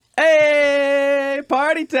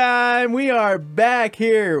party time. We are back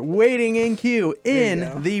here waiting in queue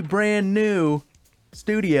in the brand new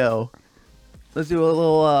studio. Let's do a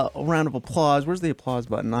little round of applause. Where's the applause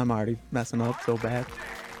button? I'm already messing up so bad.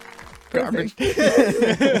 Garbage.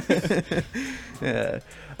 Yeah.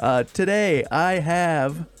 Today I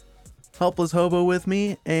have Helpless Hobo with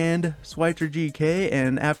me and Schweitzer GK,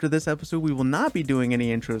 and after this episode we will not be doing any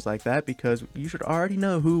intros like that because you should already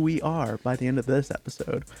know who we are by the end of this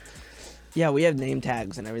episode. Yeah, we have name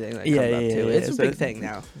tags and everything that comes up too. It's a so big thing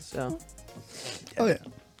now. So Oh yeah.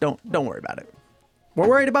 Don't worry about it. We're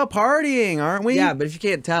worried about partying, aren't we? yeah, but if you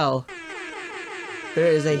can't tell, there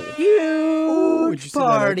is a did you huge see that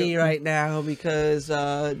party echo? right now because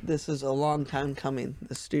this is a long time coming.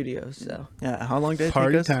 The studio, so Yeah. How long did it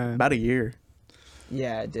Party take us? time. About a year.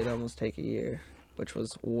 yeah, it did almost take a year, which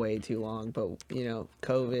was way too long. But you know,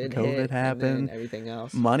 COVID COVID hit, happened. and then everything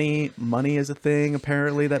else. Money is a thing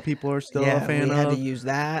apparently that people are still yeah, a fan we of. had to use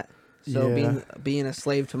that. So Yeah. being a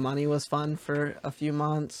slave to money was fun for a few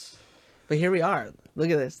months, but here we are. Look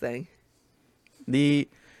at this thing. The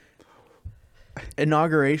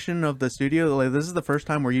inauguration of the studio, like, this is the first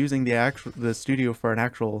time we're using the studio for an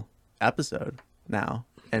actual episode now,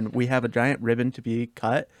 and we have a giant ribbon to be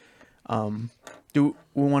cut. Do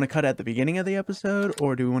we want to cut at the beginning of the episode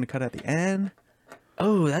or do we want to cut at the end?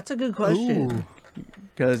 Oh, that's a good question.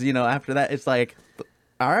 Because after that it's like,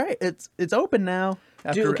 all right, it's open now.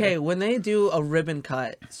 After, Okay, when they do a ribbon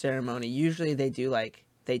cut ceremony, usually they do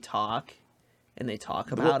they talk and they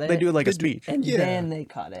talk about it. they do like a They do- speech. and Yeah. then they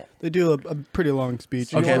cut it. They do a pretty long speech.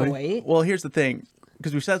 So you Okay. wanna wait? Well, here's the thing,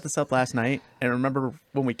 because we set this up last night, and remember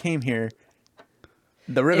when we came here,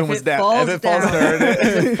 the ribbon was down. If it falls down,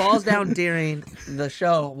 if it falls down during the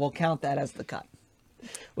show, we'll count that as the cut.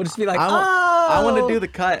 We'll just be like, I want to do the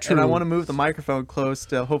cut, and I True. want to move the microphone close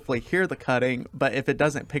to hopefully hear the cutting. But if it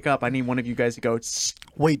doesn't pick up, I need one of you guys to go.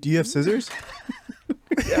 Wait, do you have scissors?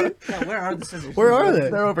 Yeah, where are the scissors? Where are they?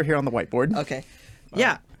 They're over here on the whiteboard. Okay.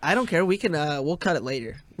 Yeah, I don't care. We can. We'll cut it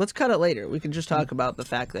later. Let's cut it later. We can just talk about the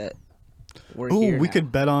fact that we're here Ooh, we now.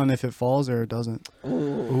 could bet on if it falls or it doesn't.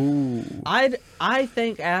 Ooh. I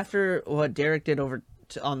think after what Derek did over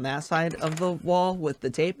on that side of the wall with the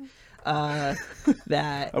tape, that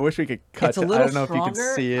I wish we could cut. it's a I little don't know stronger. if you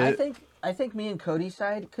can see it. I think me and Cody's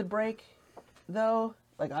side could break, though.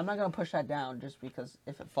 Like I'm not gonna push that down just because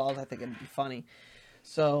if it falls, I think it'd be funny.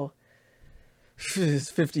 So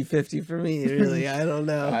it's 50-50 for me, really. I don't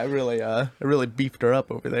know. I really beefed her up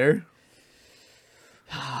over there.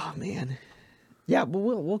 Oh man. Yeah, but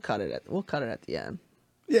we'll cut it at the end.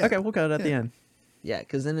 Yeah. Okay, we'll cut it at the end. Yeah,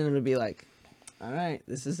 because then it'll be like, all right,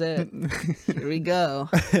 this is it. Here we go.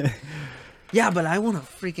 Yeah, but I want to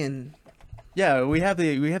freaking. Yeah, we have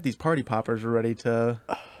these party poppers ready to.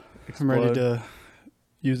 I'm ready explode. to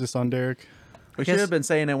use this on Derek. We guess- should have been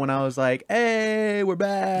saying it when I was like, "Hey, we're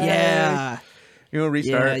back." Yeah. You want to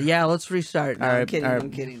restart? Yeah. Let's restart. No, All right, I'm kidding. all right.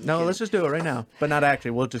 I'm kidding. No, let's just do it right now. But not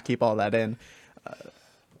actually. We'll just keep all that in.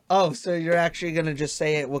 Oh, so you're actually gonna just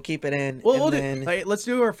say it? We'll keep it in. Well, and we'll then... do. Like, let's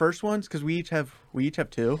do our first ones because we each have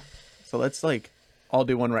two. So let's all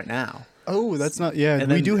do one right now. Oh, that's not. Yeah, And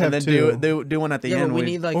we then, do have and then two. do one at the Yeah, end. but we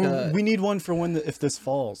need like Or a. we need one for when if this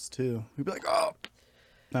falls too. We'd be like, oh.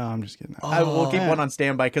 No, I'm just kidding. We'll keep yeah. one on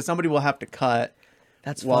standby because somebody will have to cut.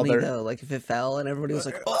 That's while funny they're- though. Like if it fell and everybody was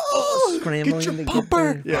like, "Oh, scrambling get your to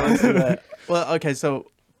popper." get there. Yeah, let's do that. Well, okay, so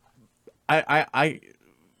I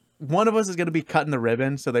one of us is gonna be cutting the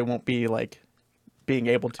ribbon, so they won't be being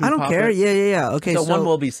able to. I don't pop care. it. Yeah. Okay, So, so one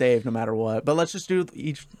will be saved no matter what. But let's just do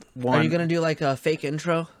each one. are you gonna do like a fake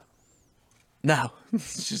intro? No,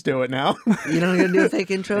 let's just do it now. You don't gonna do a fake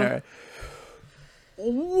intro? All right.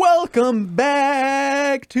 Welcome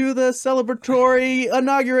back to the celebratory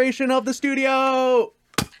inauguration of the studio.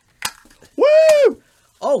 Woo!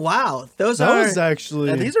 Oh wow, those That are was actually.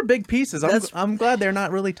 Yeah, these are big pieces. That's- I'm glad they're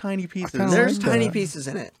not really tiny pieces. kinda there's like tiny that. pieces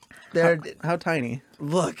in it. They're How tiny?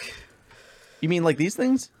 look. You mean like these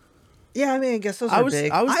things? Yeah, I mean, I guess those I are was-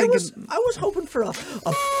 big. I was thinking- I was hoping for a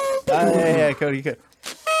Yeah, Cody.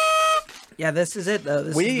 yeah. This is it though.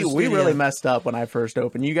 This We is the we studio. really messed up when I first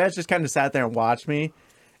opened. You guys just kind of sat there and watched me,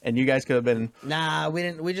 and you guys could have been. Nah, we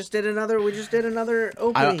didn't. We just did another I,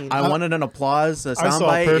 opening. I wanted an applause, a I saw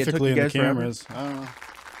soundbite. it It took perfectly you in the guys forever. cameras. I don't know.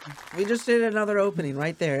 We just did another opening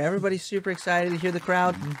right there. Everybody's super excited to hear the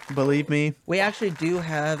crowd. Believe me. We actually do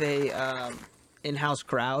have a in-house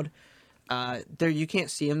crowd. There you can't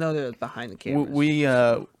see them though; they're behind the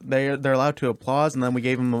cameras. They're allowed to applause, and then we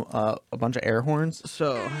gave them a bunch of air horns.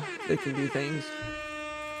 So they can do things.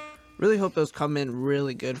 Really hope those come in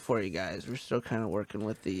really good for you guys. We're still kind of working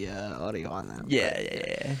with the audio on them.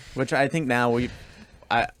 Yeah. Which I think now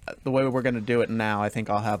the way we're gonna do it now, I think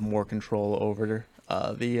I'll have more control over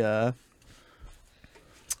the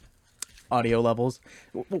audio levels.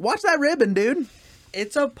 Watch that ribbon, dude.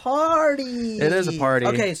 It's a party. It is a party.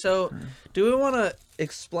 Okay, so do we want to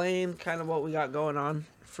explain kind of what we got going on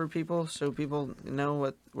for people so people know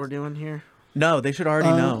what we're doing here? No, they should already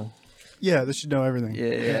know. Yeah, they should know everything.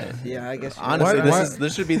 Yeah, I guess. Honestly, Why-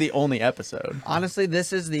 this should be the only episode. Honestly,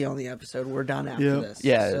 this is the only episode. We're done after Yeah. this.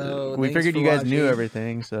 Yeah, So we thanks figured for you guys knew watching.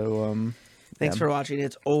 everything, so Thanks yeah. for watching.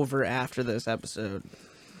 It's over after this episode.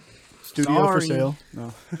 Studio for Sorry. sale.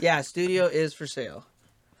 No. Yeah, studio is for sale.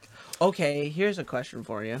 Okay, here's a question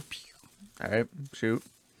for you All right, shoot.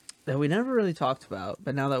 that we never really talked about,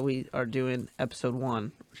 but now that we are doing episode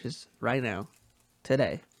 1, which is right now,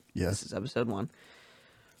 today. This Yes. is episode 1.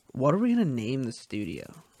 What are we gonna name the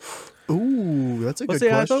studio? Ooh, that's a Well, good see,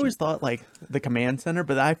 I've question. always thought like the command center,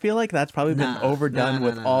 but I feel like that's probably been overdone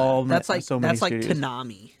with all That's like so many that's like studios.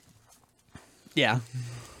 Toonami. Yeah.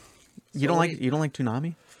 You So don't like we- you don't like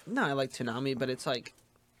Toonami? No, I like Toonami, but it's like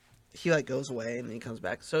he like goes away and then he comes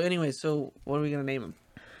back. So anyway, so what are we gonna name him?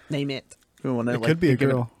 Name it. We wanna, It like, could be a give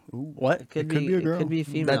it- girl. Ooh. What? Could It could be a girl. It could be a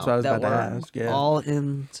female. That's what I was that about to we're ask, yeah. all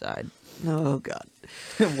inside. Oh God.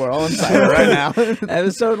 We're all inside right now.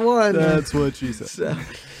 Episode 1. That's what she said.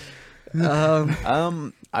 So,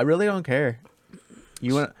 I really don't care.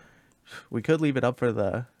 You want? We could leave it up for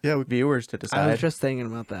the Yeah, viewers to I decide. was just thinking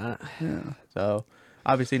about that. yeah. So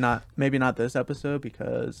obviously maybe not this episode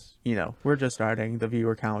because we're just starting. The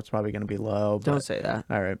viewer count's probably going to be low. But, Don't say that.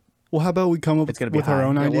 All right. Well, how about we come up It's gonna be with our high.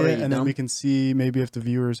 own Yeah, what idea, are you, and then dumb? we can see maybe if the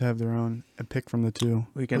viewers have their own and pick from the two.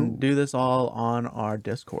 We can do this all on our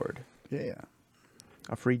Discord, Yeah.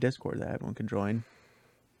 a free Discord that everyone can join.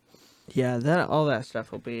 Yeah, that all that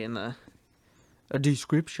stuff will be in a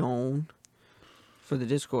description for the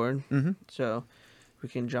Discord. Mm-hmm. So we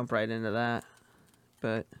can jump right into that.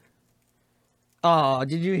 But oh,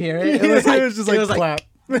 did you hear it? It was just like clap.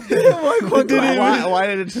 Why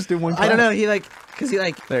did it just do one? I don't clap? know. He because he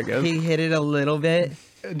There it goes. he hit it a little bit.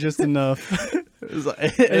 Just enough. It was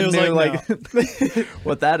like, it was like like,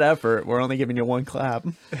 with that effort, we're only giving you one clap.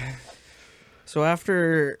 So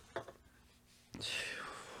after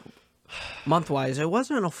month-wise, it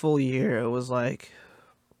wasn't a full year. It was like,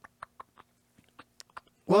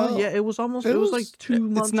 well, yeah, it was almost. It was like 2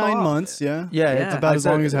 months. It's 9 off. months, yeah. Yeah, Yeah. it's About I as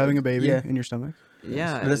said- long as having a baby Yeah. in your stomach.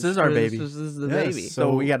 Yeah, This is our baby. This is the Yes. baby.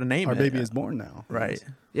 So we got to name Our it. baby is born now. Right.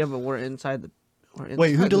 Yeah, but we're inside the.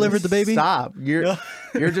 Wait, who delivered the baby? Stop. You're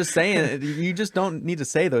just saying it. You just don't need to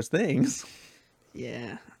say those things.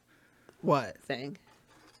 Yeah. What thing?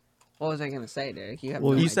 What was I gonna say, Derek? You have.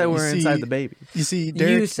 Well, no You said idea. we're see- inside the baby. You see,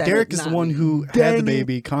 Derek, said Derek it, is the not one me. who had Dang the it.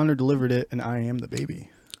 baby. Connor delivered it, and I am the baby.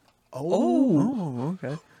 Oh,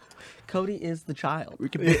 okay. Cody is the child. We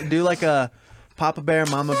could do like a Papa Bear,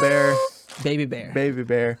 Mama Bear, Baby bear. Baby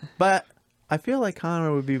Bear. But I feel like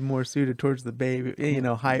Connor would be more suited towards the baby,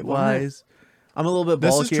 height wise. I'm a little bit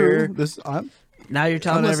This is bulkier. true. Now you're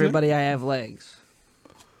telling listening. everybody I have legs.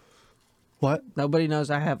 What? Nobody knows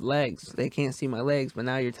I have legs. They can't see my legs, but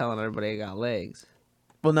now you're telling everybody I got legs.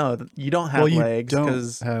 Well, no, you don't have Well, you legs don't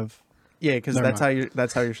because have. because Never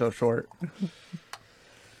that's how you're so short.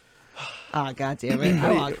 Ah, God damn it!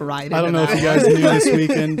 I walked right into I don't know if that you guys one. knew this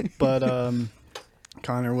weekend, but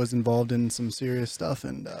Connor was involved in some serious stuff,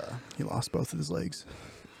 and he lost both of his legs.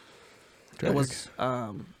 It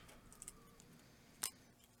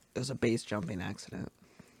was a base jumping accident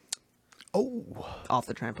Oh, off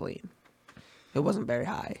the trampoline. It wasn't very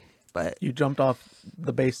high, but You jumped off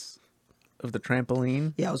the base of the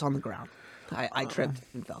trampoline. yeah, I was on the ground. I tripped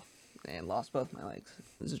and fell and lost both my legs.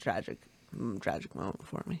 It was a tragic moment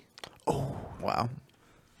for me. Wow.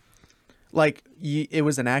 Like it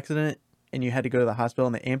was an accident and you had to go to the hospital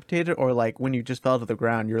and they amputated, or like when you just fell to the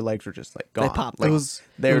ground, your legs were just like gone. They popped. Like, It was-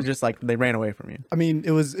 they were just like they ran away from you. I mean,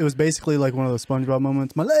 it was basically like one of those SpongeBob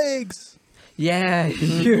moments. My legs. Yeah,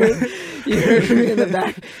 you heard me in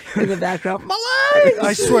the background. My legs!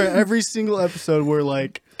 I swear, every single episode where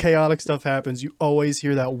like chaotic stuff happens, you always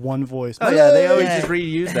hear that one voice. Oh yeah, they always Yeah. just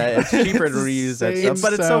reuse that. It's cheaper to reuse that Same stuff,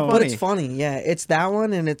 but it's so sound. But funny. it's funny, yeah. It's that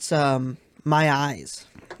one, and it's my eyes.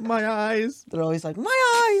 My eyes. They're always like my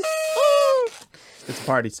eyes. It's a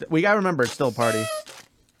party. We gotta remember, it's still a party.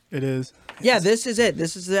 It is. Yeah, this is it.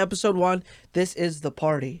 This is the episode 1. This is the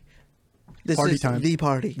party. This Party is time. the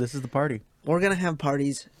party. This is the party. We're gonna have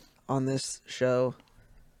parties on this show.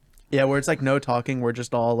 Yeah, where it's like no talking. We're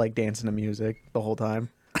just all like dancing to music the whole time.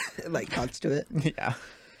 Like cuts to it. Yeah.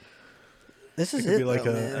 This It is could it. be like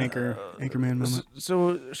though, a man. anchorman moment.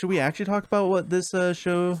 So should we actually talk about what this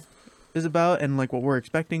show is about and like what we're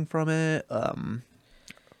expecting from it?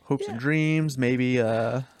 hopes and dreams. Maybe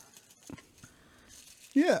Yeah.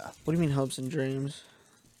 What do you mean hopes and dreams?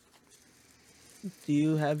 Do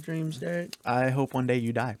you have dreams, Derek? I hope one day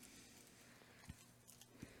you die.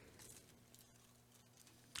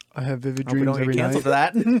 I have vivid Hope we dreams don't every get canceled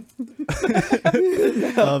night for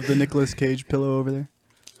that. of the Nicolas Cage pillow over there.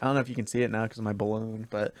 I don't know if you can see it now because of my balloon,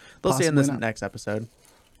 but they'll see it in this Possibly not. next episode.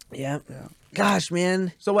 Yeah. Yeah. Gosh,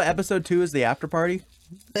 man. So what, episode 2 is the after party?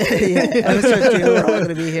 Yeah, episode 2, we're all going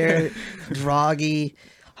to be here, groggy,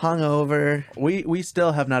 hungover. We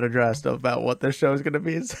still have not addressed about what this show is going to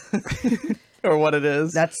be or what it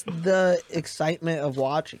is. That's the excitement of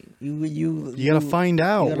watching. You You gotta find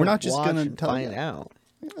out. you gotta We're not just watch gonna and tell find you. out.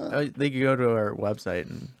 They can go to our website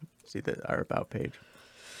and see our about page.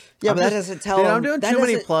 Yeah, I'm but that just- doesn't tell Dude, them. I'm doing that too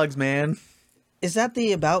many doesn't- plugs, man. Is that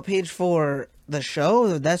the about page for the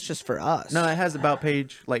show? Or that's just for us. No, it has about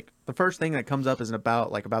page. Like the first thing that comes up is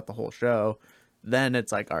about the whole show. Then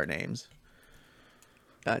it's like our names.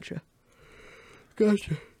 Gotcha.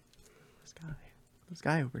 Gotcha. This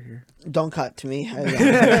guy over here. Don't cut to me.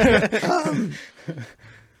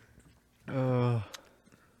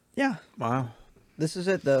 Yeah, Wow. this is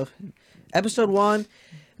it though. Episode 1,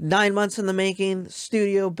 9 months in the making.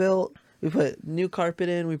 Studio built. We put new carpet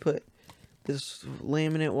in. We put this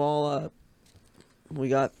laminate wall up. We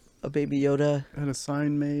got a baby Yoda. Had a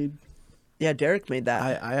sign made. Yeah, Derek made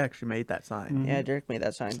that. I actually made that sign. Yeah, Derek made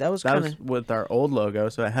that sign. That was That kind was of with our old logo,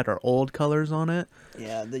 so it had our old colors on it.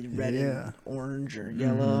 yeah, the red Yeah. and orange or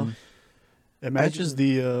yellow. It matches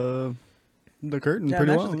the curtain Yeah, it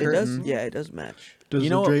pretty matches well. the It curtain. does. Yeah, it does match. Does you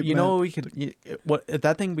the know, drape you know match? what we could. What if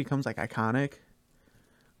that thing becomes like iconic?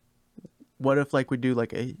 What if like we do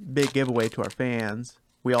like a big giveaway to our fans?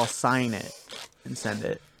 We all sign it and send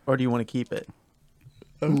it, or do you want to keep it?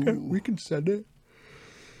 Okay, we can send it.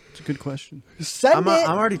 It's a good question. Send I'm it.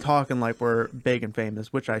 already talking like we're big and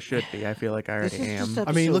famous, which I should be. I feel like I This already is just am.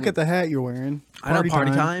 I mean, look at the hat you're wearing. I know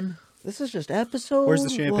party time. This is just episode. Where's the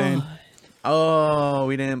champagne? 1. Oh,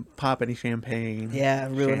 we didn't pop any champagne. Yeah,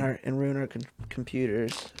 ruin Shame. our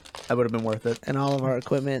computers That would have been worth it. and all of our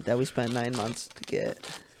equipment that we spent 9 months to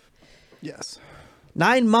get. Yes.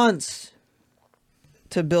 9 months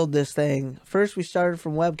to build this thing. First, we started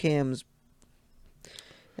from webcams,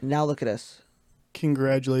 and now look at us.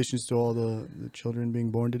 Congratulations to all the children being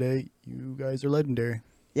born today. You guys are legendary.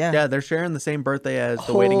 Yeah. Yeah, they're sharing the same birthday as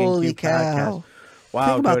the Waiting in Holy Queue cow. podcast. Wow,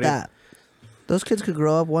 Think about Cody. that. Those kids could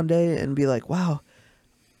grow up one day and be like, "Wow,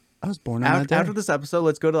 I was born on that day. After this episode,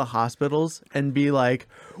 let's go to the hospitals and be like,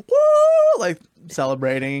 woo, like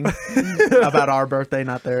celebrating about our birthday,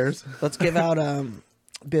 not theirs. let's give out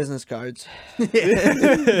business cards."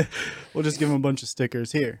 We'll just give them a bunch of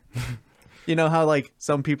stickers here. You know how like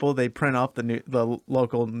some people they print off the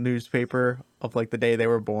local newspaper of like the day they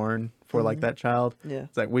were born for like that child. Yeah.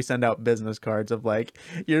 It's like we send out business cards of like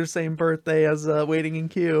your same birthday as Waiting in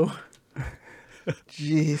Queue.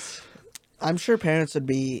 Jeez. I'm sure parents would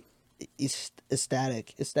be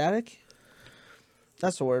ecstatic. Ecstatic?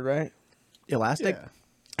 That's the word, right? Elastic. Yeah.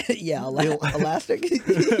 Yeah, elastic.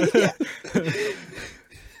 Yeah.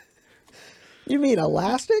 You mean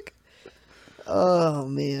elastic? Oh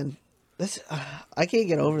man, this I can't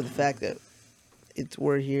get over the fact that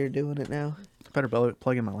we're here doing it now. Better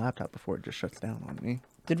plug in my laptop before it just shuts down on me.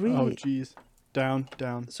 Did we? Oh, jeez. Down,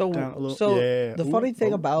 down. So- down a little. so yeah. the funny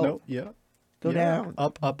thing about- no, yeah. Go yeah. down.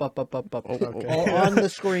 Up. Okay. All on the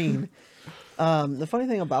screen. The funny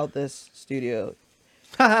thing about this studio,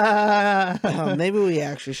 maybe we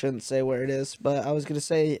actually shouldn't say where it is, but I was gonna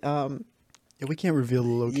say, Yeah, we can't reveal the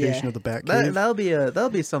location Yeah. of the back cave. That'll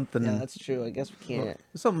be something. yeah, that's true. I guess we can't.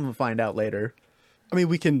 Something we'll find out later. I mean,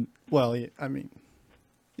 we can. Well, yeah, I mean,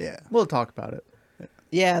 yeah. We'll talk about it.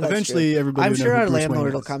 Yeah, that's Eventually, true. everybody I'm will know sure who our Bruce Wayne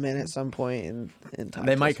landlord will is. come in at some point and talk.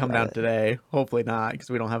 They to might us come about down it. today. Hopefully not, because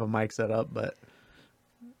we don't have a mic set up. But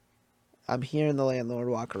I'm hearing the landlord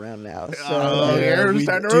walk around now. So Oh, yeah. we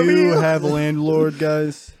starting to do reveal. have a landlord,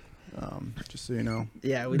 guys. Just so you know.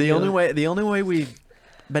 yeah, we the do. only way we've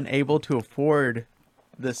been able to afford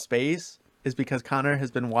this space is because Connor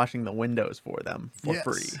has been washing the windows for them for Yes.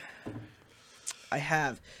 free. I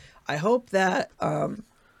have. I hope that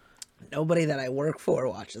nobody that I work for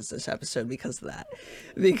watches this episode because of that.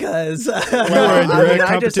 Because You are in I direct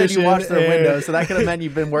I just said you competition, washed their and windows, so that could have meant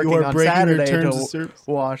you've been working are on breaking your Saturday terms of to service.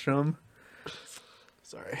 wash them.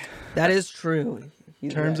 Sorry. that is true.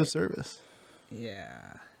 He's Terms right. of service.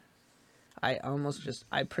 Yeah. I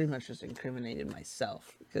pretty much just incriminated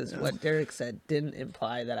myself because what Derek said didn't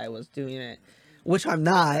imply that I was doing it, which I'm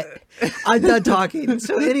not. I'm done talking.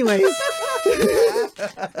 So anyways,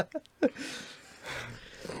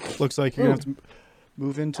 Looks like you're gonna have to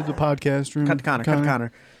move into the podcast room. Cut to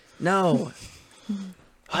Connor. No.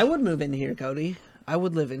 I would move in here, Cody. I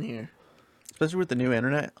would live in here. Especially with the new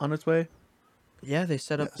internet on its way. Yeah, they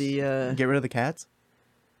set up the Get rid of the cats.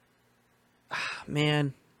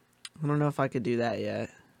 man. I don't know if I could do that yet.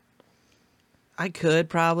 I could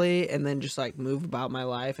probably, and then just like move about my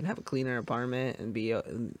life and have a cleaner apartment and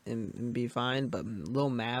be fine. But little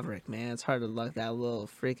Maverick, man, it's hard to let that little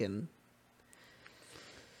freaking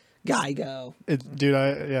guy go. Dude,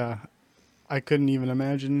 I couldn't even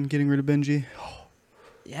imagine getting rid of Benji.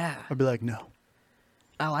 Yeah, I'd be like, no.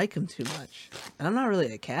 I like him too much, and I'm not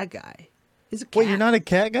really a cat guy. He's a cat. Wait, you're not a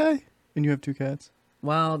cat guy? And you have 2 cats?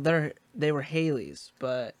 Well, they were Haley's,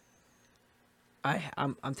 but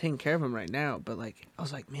I'm taking care of him right now. But like, I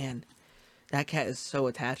was like, man, that cat is so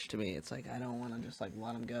attached to me. It's like I don't want to just like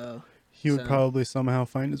let him go. He would So- probably somehow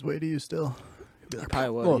find his way to you still. He'd be I like, probably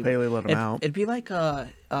would. Well, if Haley let him out. It'd be like the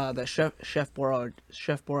Chef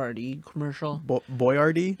Boyardee commercial.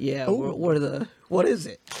 Boyardee? Yeah, Oh. what is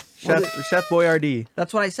it? Chef Boyardee.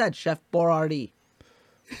 That's what I said, Chef Boyardee.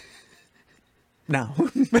 No.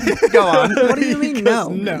 Go on. What do you mean? No,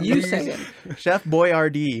 no. you say it. Chef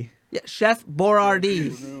Boyardee. Yeah, Chef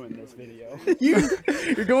Boyardee. ruin this video.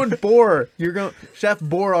 You're going Boar. You're going Chef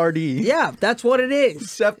Boyardee. Yeah, that's what it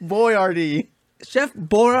is. Chef Boyardee. Chef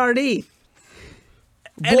Boyardee.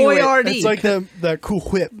 Anyway, Boyardee. It's like that Cool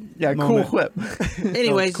Whip. Yeah, moment. Cool Whip.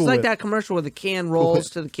 Anyways, Cool it's like Whip. that commercial where the can rolls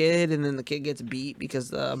to the kid, and then the kid gets beat because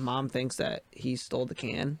the mom thinks that he stole the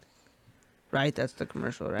can. Right? That's the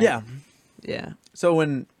commercial, right? Yeah. Yeah. So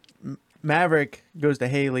when Maverick goes to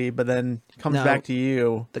Haley, but then comes No. back to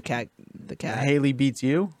you, The cat. Haley beats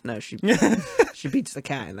you. No, she she beats the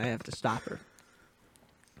cat, and I have to stop her.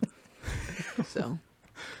 So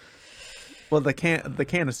Well, the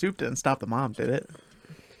can of soup didn't stop the mom, did it?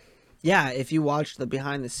 yeah, if you watch the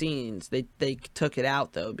behind the scenes, they took it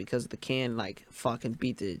out though because the can like fucking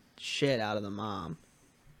beat the shit out of the mom.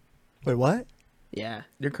 Wait, what? Yeah.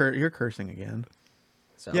 You're cursing again.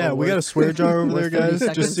 So Yeah, we we're- got a swear jar over we're there, 30 guys. Just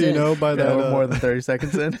seconds so you in. know by Yeah, that we're more than 30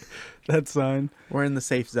 seconds in. that sign. We're in the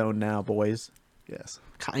safe zone now, boys. Yes.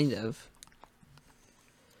 kind of.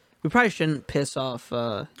 We probably shouldn't piss off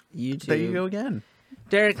YouTube. There you go again.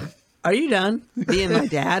 Derek, are you done being my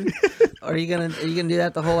dad? Or are you gonna do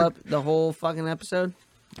that the whole fucking episode?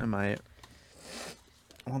 I might.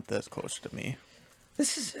 I want this closer to me.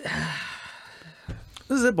 This is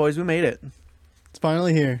This is it, boys. We made it. It's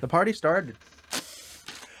finally here. The party started.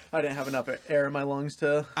 I didn't have enough air in my lungs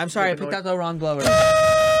to. I'm sorry, I make a picked noise. out the wrong blower.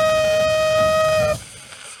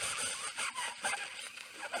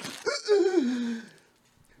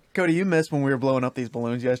 Cody, you missed when we were blowing up these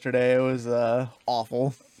balloons yesterday. It was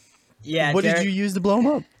awful. Yeah, What Derek, did you use to blow them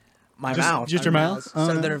up? My Just- mouth. just your my mouth?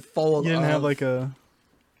 So they're full You didn't of have like a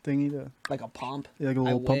thingy to. like a pump. Yeah, like a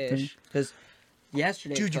little pump thing. Because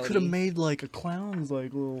yesterday, Dude, you Cody, could have made like a clown's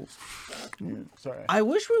like little. Yeah, sorry. I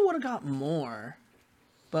wish we would have got more.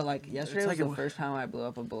 But like yesterday It's was like the a- first time I blew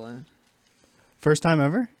up a balloon First time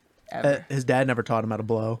ever? ever. His dad never taught him how to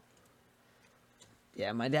blow.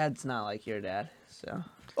 Yeah, my dad's not like your dad, so.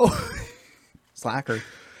 Slacker.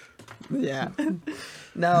 Yeah.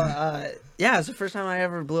 No, yeah, it's the first time I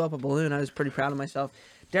ever blew up a balloon. I was pretty proud of myself.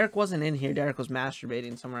 Derek wasn't in here. Derek was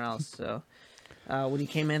masturbating somewhere else. So when he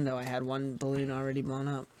came in, though, I had one balloon already blown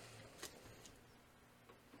up.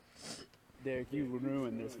 Derek, you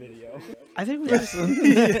ruined this video. I think we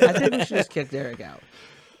should just kick Derek out.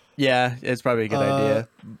 Yeah, it's probably a good idea.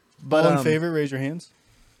 But But all in favor, raise your hands.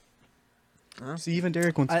 Huh? See, even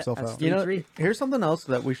Derek wants I- himself that's out. You know, 3-3. here's something else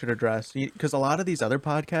that we should address because a lot of these other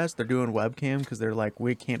podcasts they're doing webcam because they're like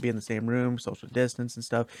we can't be in the same room, social distance and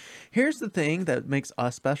stuff. Here's the thing that makes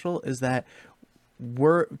us special is that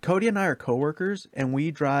Cody and I are coworkers and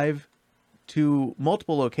we drive to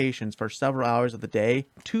multiple locations for several hours of the day,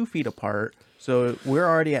 2 feet apart. So we're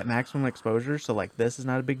already at maximum exposure. So like this is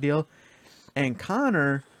not a big deal. And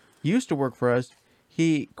Connor used to work for us.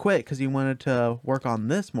 He quit because he wanted to work on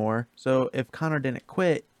this more. So if Connor didn't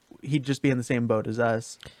quit, he'd just be in the same boat as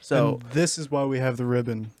us. So And this is why we have the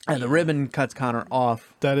ribbon. and the ribbon cuts Connor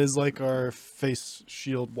off. That is like our face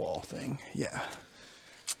shield wall thing. Yeah.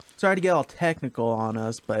 Sorry to get all technical on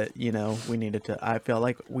us, but you know we needed to. I feel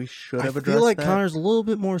like we should I have addressed feel like that. Connor's a little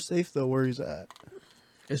bit more safe though where he's at.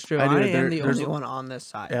 It's true. I do. I am There- the there's only a- one on this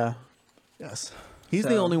side. Yeah, Yes. he's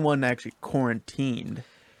the So- only one actually quarantined.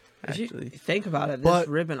 If you Actually, think about it, this But-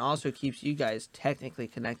 ribbon also keeps you guys technically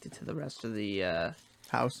connected to the rest of the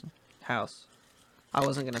house. house. I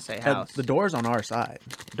wasn't going to say And house. the door's on our side.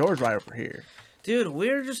 The door's right over here. Dude,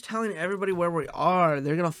 we're just telling everybody where we are.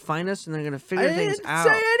 They're gonna find us and they're gonna figure I things didn't out.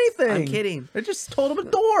 say anything. I'm kidding. I just told him a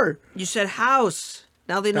door. You said house.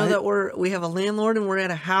 Now they know that we have a landlord and we're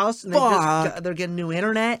at a house and they're getting new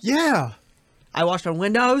internet. Yeah. I watched on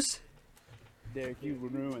Windows. Derek, you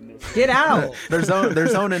ruined this. Get out. They're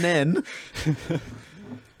zoning in.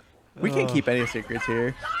 We can't keep any secrets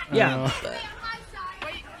here. Yeah.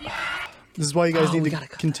 This is why you guys Oh, need we to gotta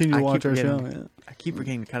cut. continue to watch our show. Yeah. I keep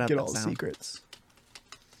forgetting to cut out Get that all the sound. secrets.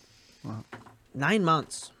 9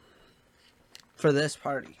 months for this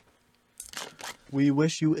party. We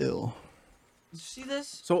wish you ill. Did you see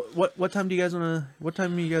this? So what time do you guys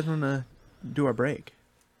wanna do our break?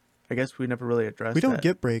 I guess we never really addressed. We don't that.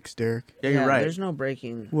 get breaks, Derek. Yeah, you're right. There's no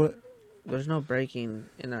breaking. What? There's no breaking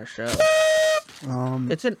in our show. Um,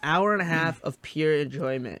 It's an hour and a half of pure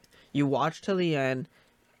enjoyment. You watch till the end.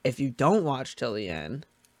 If you don't watch till the end,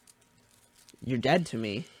 you're dead to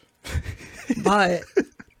me. But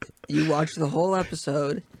you watch the whole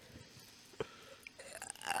episode.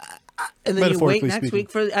 And then you wait Metaphorically next speaking. week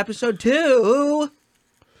for episode 2.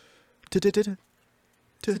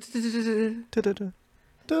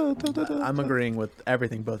 I'm agreeing with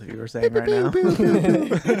everything both of you are saying right now.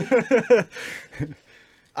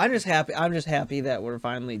 I'm just happy that we're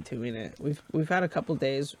finally doing it. We've had a couple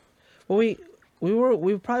days. Well, we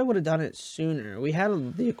probably would have done it sooner. We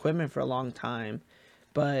had the equipment for a long time,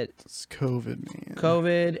 but It's COVID, man.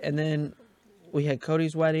 COVID, and then we had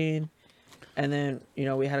Cody's wedding, and then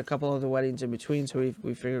we had a couple other weddings in between. So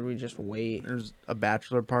we figured we'd just wait. There's a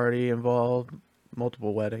bachelor party involved,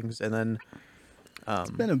 multiple weddings, and then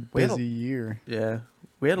It's been a we had busy year. yeah,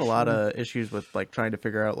 we had a lot of issues with like trying to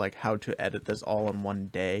figure out like how to edit this all in one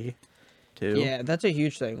day, too. Yeah, that's a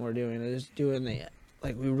huge thing we're doing. Is doing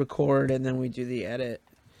we record and then we do the edit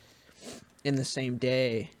in the same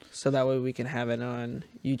day, so that way we can have it on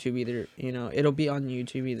YouTube. Either it'll be on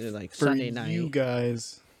YouTube either like For Sunday night. you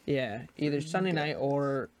guys. Yeah, either Sunday night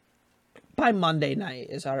or by Monday night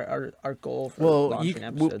is our goal for Well, launching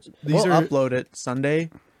episodes. These we'll are- upload it Sunday,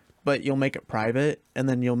 but you'll make it private and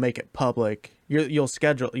then you'll make it public. You'll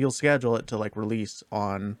schedule it to like release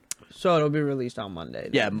on So it'll be released on Monday.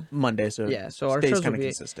 then. Monday. So Yeah, so our stays shows will kind of be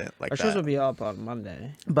consistent like our that. shows will be up on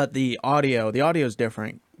Monday. But the audio is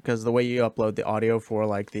different because the way you upload the audio for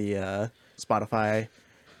like the Spotify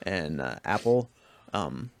and Apple,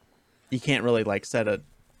 you can't really like set a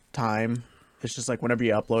time. It's just like whenever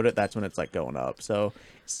you upload it, that's when it's like going up. So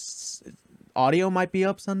audio might be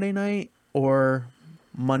up Sunday night or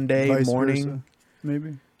Monday Vice morning. versa,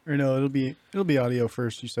 maybe. Or no, it'll be audio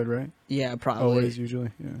first. You said, right? Yeah, probably. Always, usually.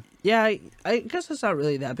 Yeah. Yeah, I guess it's not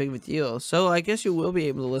really that big of a deal. So I guess you will be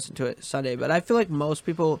able to listen to it Sunday. But I feel like most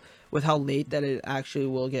people, with how late that it actually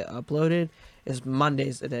will get uploaded, is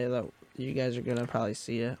Monday's the day that you guys are gonna probably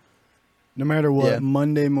see it. No matter what, Yeah.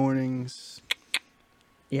 Monday mornings.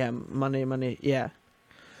 Yeah, Monday. Yeah,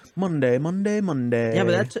 Monday. yeah,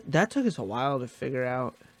 but that took us a while to figure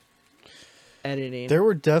out editing. There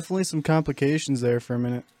were definitely some complications there for a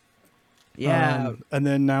minute. Yeah, And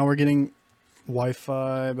then now we're getting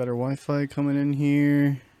better Wi-Fi coming in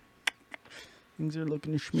here. Things are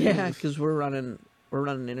looking smooth. yeah, because we're running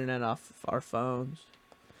internet off our phones.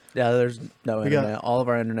 Yeah, there's no We got- internet. All of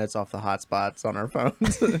our internet's off the hotspots on our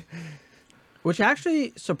phones. Which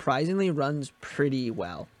actually surprisingly runs pretty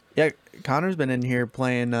well. Yeah, Connor's been in here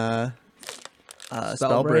playing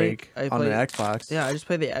Spellbreak I on the played- Xbox. Yeah, I just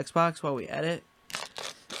play the Xbox while we edit.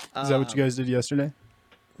 Is that what you guys did yesterday?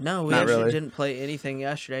 No, we Not actually really. didn't play anything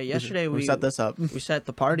yesterday. Yesterday we set this up. we set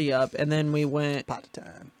the party up, and then we went Pot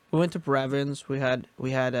time. to Brevins. We had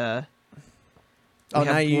Oh,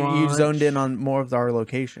 now you brunch. zoned in on more of our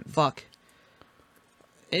location. Fuck.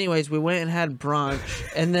 Anyways, we went and had brunch,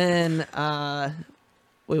 and then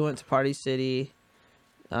we went to Party City,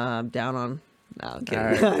 down on. No, I'm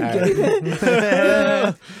kidding. All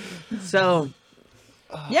right. So,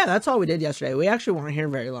 yeah, that's all we did yesterday. We actually weren't here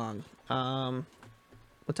very long.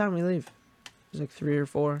 What time did we leave? It was like 3 or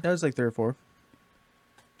 4. That was like 3 or 4.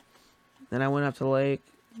 Then I went up to the lake.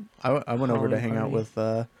 I went over to Halloween hang out party.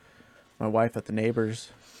 with my wife at the neighbors,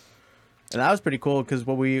 and that was pretty cool because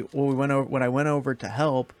when I went over to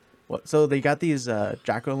help, so they got these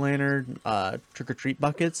jack-o'-lantern trick or treat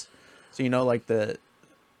buckets, so like the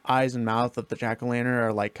eyes and mouth of the jack-o'-lantern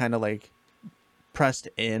are like kind of like pressed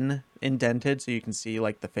in, indented, so you can see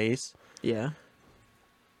like the face. Yeah.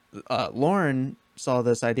 Lauren saw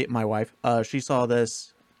this idea. My wife, she saw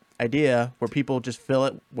this idea where people just fill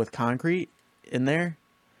it with concrete in there,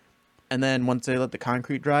 and then once they let the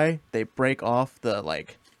concrete dry, they break off the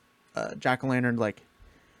like jack-o'-lantern like.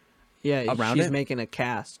 Yeah, Around she's it? making a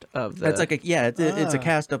cast of the. It's like it's a Ah.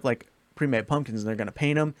 cast of like pre-made pumpkins, and they're gonna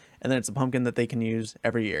paint them, and then it's a pumpkin that they can use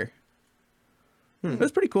every year.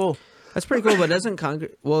 That's pretty cool. That's pretty cool, but doesn't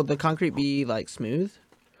concrete? Will the concrete be like smooth?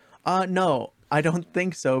 No, I don't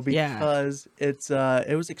think so Yeah. because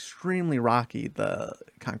it was extremely rocky, the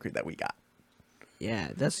concrete that we got. Yeah,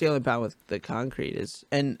 that's the only problem with the concrete is,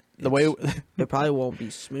 And the way it probably won't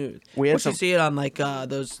be smooth. We had Once you some- see it on like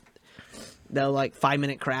those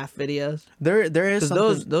 5-minute craft videos, there is because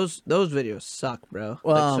something those videos suck, bro.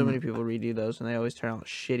 Well, Like so many people redo those and they always turn out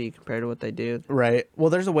shitty compared to what they do. right. Well,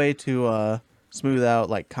 there's a way to smooth out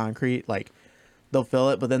like concrete. Like they'll fill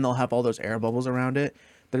it, but then they'll have all those air bubbles around it.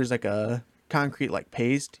 There's like a concrete like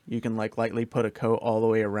paste. You can like lightly put a coat all the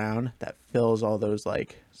way around that fills all those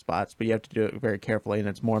like spots, but you have to do it very carefully, and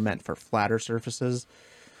it's more meant for flatter surfaces.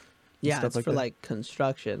 and Yeah, stuff it's like for that. like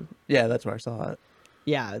construction. Yeah, that's where I saw it.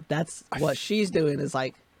 Yeah, that's what she's doing is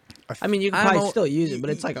like. I mean, you can I probably don't- still use it, but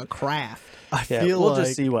it's like a craft. I Yeah, feel we'll like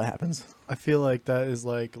just see what happens. I feel like that is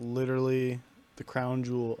like literally the crown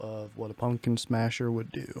jewel of what a pumpkin smasher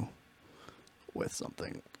would do with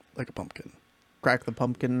something like a pumpkin. Crack the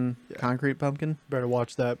pumpkin, Yeah. concrete pumpkin. Better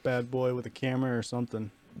watch that bad boy with a camera or something.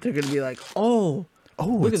 They're gonna be like, oh, Oh,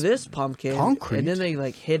 look at it's this pumpkin, concrete. and then they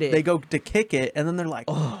like hit it, They go to kick it, and then they're like,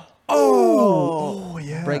 Oh,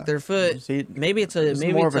 yeah. break their foot. See, Maybe it's a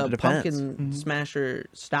more of a pumpkin defense. Mm-hmm. smasher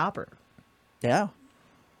stopper. yeah,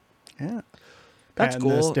 yeah. That's Patent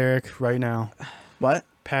this, cool. Derek, right now. What?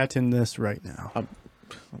 Patent this right now. I'm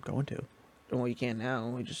going to. Well, you can't now.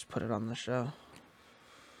 We just put it on the show.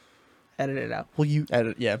 Edit it out. Well, you.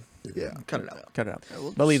 Edit, yeah, Yeah. cut it out. Cut it out.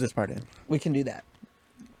 But leave this part in. We can do that.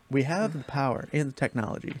 We have the power and the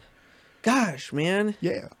technology. Gosh, man,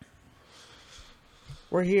 Yeah.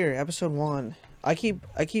 we're here, episode 1. I keep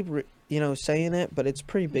saying it, but it's a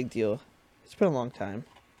pretty big deal. It's been a long time.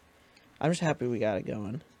 I'm just happy we got it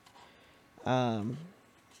going. Yeah.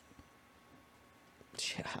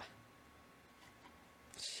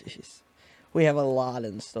 Jeez. We have a lot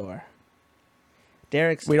in store.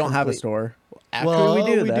 Derek's We don't have a complete- store. After Well, we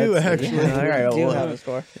do, we that, do, so- actually. Yeah, all right, we do well, have a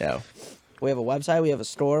store. yeah. We have a website, we have a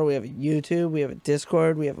store, we have a YouTube, we have a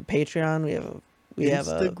Discord, we have a Patreon, we have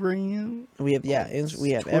Instagram.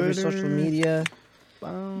 we have every social Twitter. media.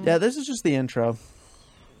 Yeah, this is just the intro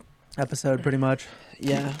episode, pretty much.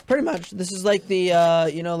 Yeah, pretty much. This is like the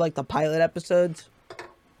like the pilot episodes.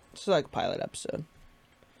 This is like a pilot episode.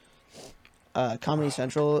 Comedy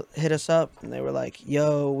Central hit us up and they were like,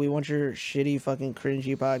 "Yo, we want your shitty fucking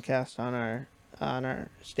cringy podcast on our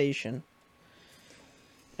station."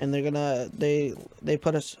 And they're gonna they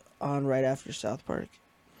put us on right after South Park.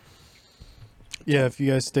 Yeah, if you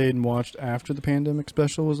guys stayed and watched after the pandemic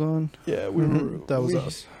special was on, Yeah, we that was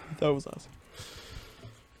us. That was us.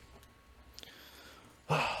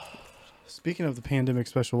 Speaking of the pandemic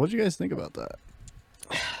special, what did you guys think about that?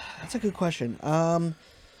 That's a good question.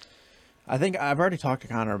 I think I've already talked to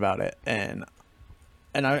Connor about it, and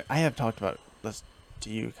I have talked about this to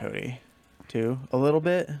you, Cody, too, a little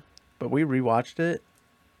bit. But we rewatched it.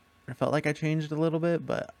 I felt like I changed a little bit,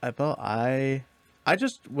 but I felt I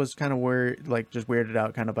just was kind of just weirded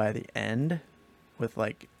out kind of by the end, with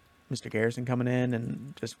like Mr. Garrison coming in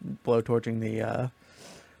and just blowtorching the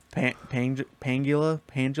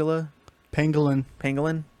Pangolin.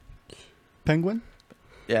 Pangolin. Penguin?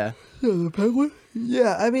 Yeah, Yeah, the penguin.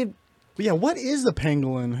 yeah, I mean, Yeah, what is the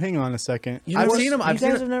pangolin? Hang on a second. you I've know what? seen 'em, You I've seen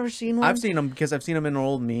guys 'em. have never seen one. I've seen them because I've seen them in an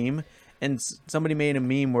old meme, and somebody made a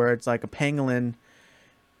meme where it's like a pangolin.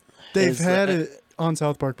 They've is, had it on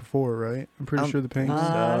South Park before, right? I'm pretty sure the penguin.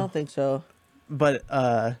 I don't think so. But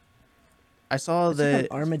I saw It's like an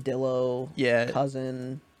that armadillo yeah.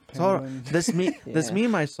 cousin. Saw Penguin. this meme. This Yeah.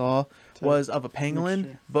 meme I saw was of a pangolin,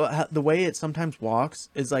 mixture. but the way it sometimes walks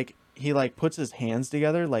is like he like puts his hands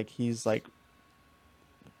together, like he's like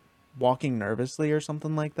walking nervously or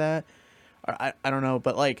something like that. Or I don't know,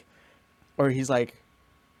 but like, or he's like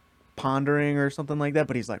pondering or something like that,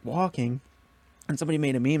 but he's like walking. And somebody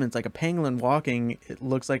made a meme. And it's like a pangolin walking. It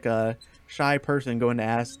looks like a shy person going to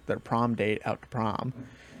ask their prom date out to prom.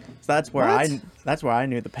 So that's where I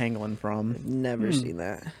knew the pangolin from. Never seen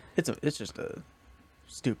that. It's just a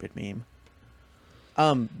stupid meme.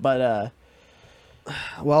 But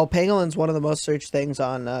Well, pangolin's one of the most searched things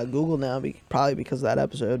on Google now, probably because of that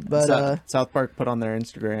episode. But South Park put on their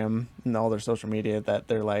Instagram and all their social media that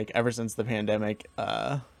they're like, ever since the pandemic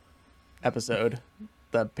episode,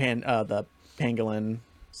 the pangolin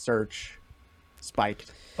search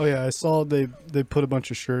spiked. Oh yeah, I saw they put a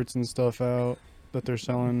bunch of shirts and stuff out that they're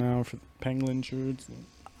selling now for pangolin shirts.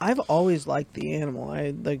 I've always liked the animal.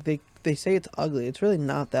 I like they say it's ugly. It's really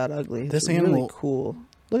not that ugly. It's This really animal- cool.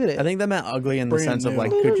 Look at it. I think that meant ugly in the Brand sense of new.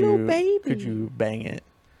 like, Little baby. could you bang it?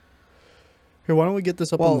 Here, why don't we get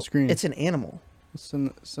this up on the screen? it's an animal. Let's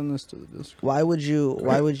send this to the Discord. Why would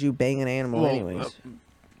you bang an animal Well, anyways?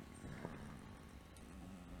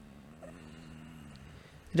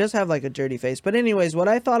 He does have like a dirty face. But anyways, what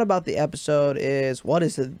I thought about the episode is, what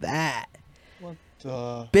is that?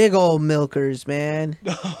 What? Big old milkers, man.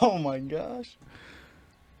 Oh my gosh.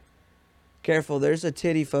 Careful, there's a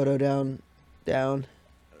titty photo down.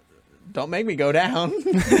 Don't make me go down.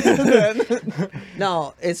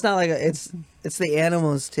 No, it's not like it's the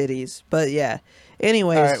animal's titties. But yeah.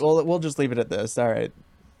 Anyways, All right, well, we'll just leave it at this. All right.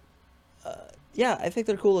 yeah, I think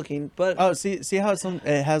they're cool looking. But Oh, see how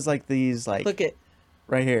it has like these like look at.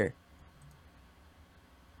 right here.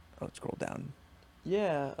 Oh, scroll down.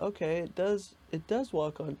 Yeah, okay, it does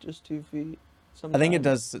walk on just 2 feet. I think it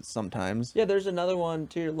does sometimes. Yeah, there's another one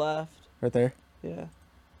to your left. Right there. Yeah.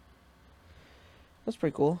 That's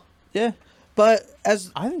pretty cool. Yeah, But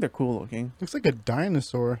as I think they're cool looking. Looks like a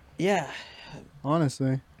dinosaur, yeah,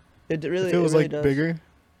 honestly. it really If it was really like does. bigger.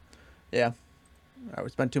 Yeah. I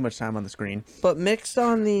would spend too much time on the screen. But mixed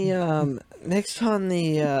on the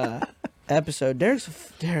episode,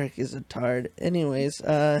 Derek is a tard. Anyways,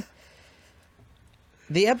 the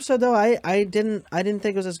episode though, I didn't think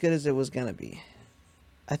it was as good as it was gonna be.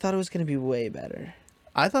 I thought it was gonna be way better.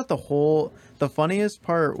 I thought the funniest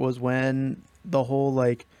part was when the whole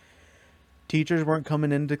like teachers weren't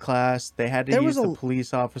coming into class. They had to There use was the a-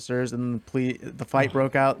 police officers, and the fight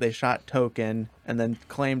broke out. They shot Token, and then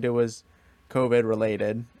claimed it was COVID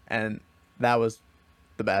related, and that was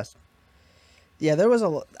the best. Yeah,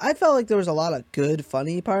 I felt like there was a lot of good,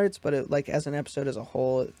 funny parts, but it, like as an episode as a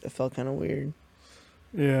whole, it felt kind of weird.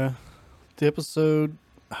 Yeah. The episode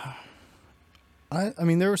I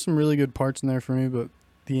mean there were some really good parts in there for me, but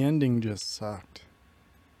the ending just sucked.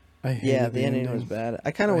 I hated Yeah, the ending was bad.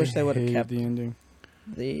 I kind of wish they would have hated kept the ending.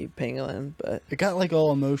 the pangolin, but It got like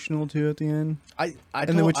all emotional too at the end.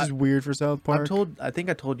 Which is weird for South Park. I think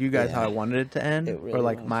I told you guys how Yeah. I wanted it to end, It really or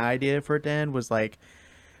like was. my idea for it to end was like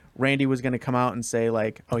Randy was gonna come out and say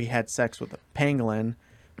like, oh, he had sex with a pangolin,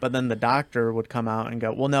 but then the doctor would come out and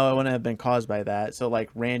go, well, no, it wouldn't have been caused by that. So like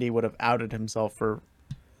Randy would have outed himself for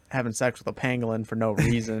having sex with a pangolin for no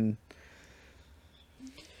reason.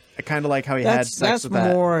 I kind of like how he had sex that's with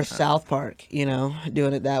that. more South Park,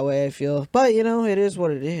 doing it that way. I feel, but it is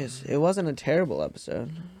what it is. It wasn't a terrible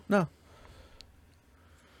episode. No,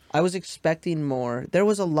 I was expecting more. There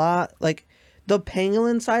was a lot, like the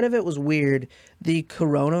pangolin side of it was weird. The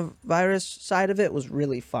coronavirus side of it was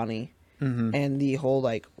really funny, and the whole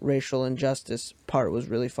like racial injustice part was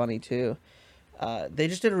really funny too. They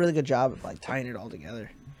just did a really good job of like tying it all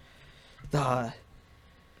together.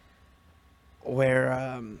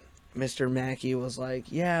 Where Mr. Mackey was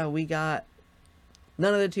like, yeah,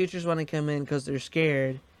 none of the teachers want to come in because they're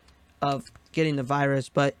scared of getting the virus,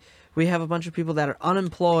 but we have a bunch of people that are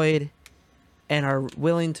unemployed and are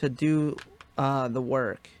willing to do the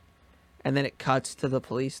work. And then it cuts to the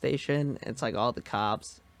police station. It's like all the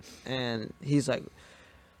cops, and he's like,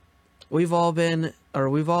 we've all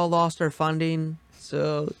lost our funding.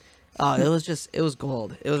 So it was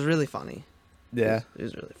gold. It was really funny. yeah, It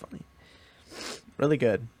was really funny. really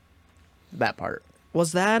good. That part.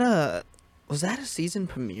 Was that a season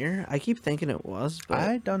premiere? I keep thinking it was, but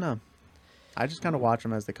I don't know. I just kind of watch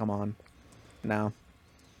them as they come on. Now,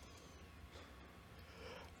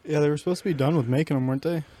 Yeah, they were supposed to be done with making them, weren't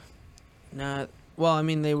they? not. Well, I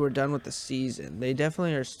mean, they were done with the season. They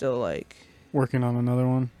definitely are still like, Working on another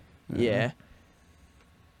one. yeah.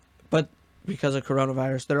 But because of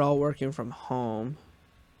coronavirus, they're all working from home.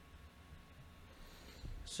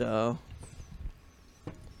 So,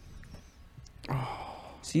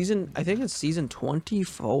 I think it's season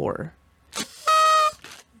 24.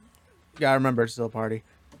 yeah, I remember it's still a party.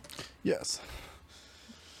 Yes.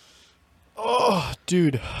 Oh,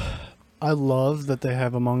 dude. I love that they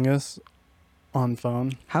have Among Us on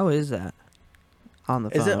phone. How is that on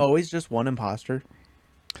the phone? Is it always just one imposter?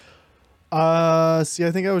 See,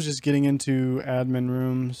 I think I was just getting into admin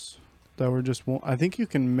rooms that were just I think you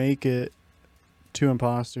can make it 2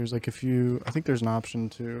 imposters. Like I think there's an option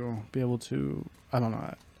to be able to, I don't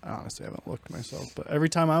know. I honestly haven't looked myself, but every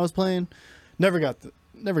time I was playing, never got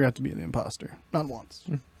to be the imposter. Not once.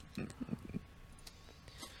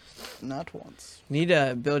 Not once. Need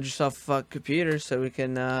to build yourself a computer so we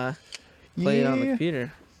can play it on the Yeah.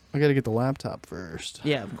 computer. I got to get the laptop first.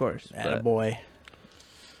 Yeah, of course. But Boy,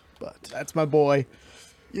 But that's my boy.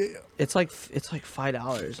 yeah. it's like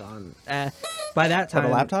 $5 on. By that For time, the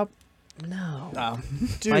laptop? No.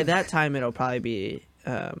 Dude. By that time, it'll probably be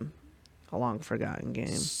a long forgotten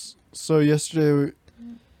game. So yesterday,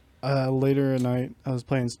 later at night, I was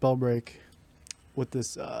playing Spellbreak with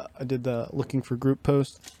this. I did the looking for group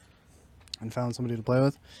post and found somebody to play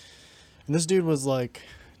with. And this dude was like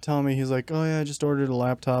telling me, he's like, "Oh yeah, I just ordered a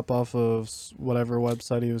laptop off of whatever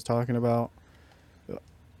website he was talking about."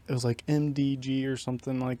 it was like MDG or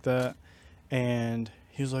something like that. And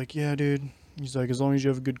he was like, yeah, dude. He's like, as long as you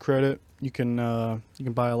have good credit, you can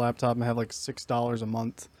buy a laptop and have like $6 a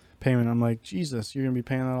month payment. I'm like, Jesus, you're gonna be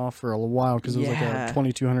paying that off for a while because it was like Yeah. a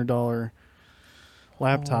 $2,200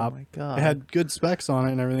 laptop. Oh my god. It had good specs on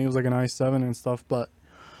it and everything. It was like an i7 and stuff, but.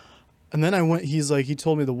 And then I went. He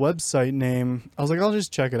told me the website name. I was like, I'll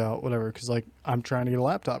just check it out, whatever, because like I'm trying to get a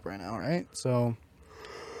laptop right now, right? So,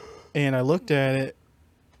 and I looked at it,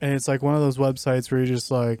 and it's like one of those websites where you're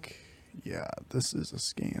just like, yeah, this is a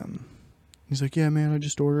scam. He's like, yeah, man, I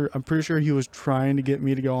just ordered. I'm pretty sure he was trying to get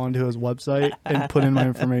me to go onto his website and put in my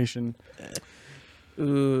information.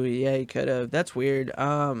 Ooh, yeah, you could have. That's weird.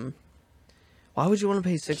 Why would you want to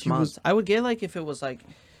pay 6 He months? was- I would get like if it was like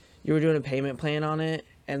you were doing a payment plan on it,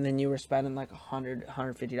 and then you were spending like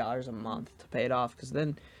 $150 a month to pay it off, because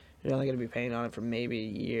then you're only gonna be paying on it for maybe a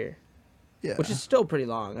year, Yeah, which is still pretty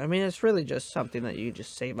long. I mean, it's really just something that you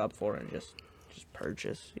just save up for and just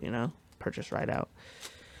purchase. Purchase right out.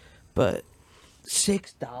 But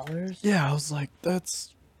 $6? yeah. I was like,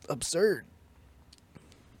 that's absurd.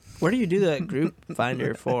 Where do you do the group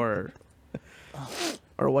finder for?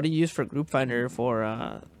 Or what do you use for group finder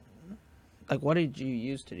for? Like, what did you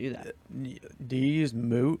use to do that? Do you use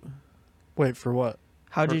Moot? Wait, for what?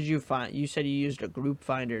 How did you find? You said you used a group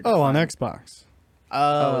finder. To Oh, on find- Xbox.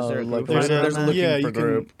 Oh, is there a like group finder there's on that? looking yeah, for you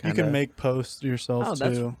group. can you kinda. can make posts yourself Oh,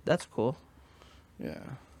 too. that's cool. Yeah.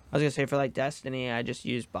 I was gonna say for like Destiny, I just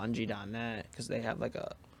use Bungie.net because they have like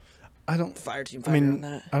a I don't. Fireteam I finder on mean,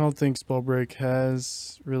 that. I don't think Spellbreak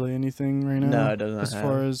has really anything right now. No, it does not As have.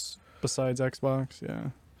 far as besides Xbox, yeah.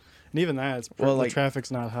 And even that, Well, the like,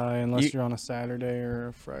 traffic's not high unless you- you're on a Saturday or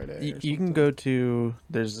a Friday. You, or you can something. go to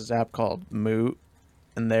there's this app called Moot,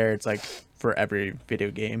 and there it's like for every video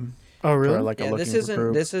game. Oh, really? For like a Yeah, looking this for isn't.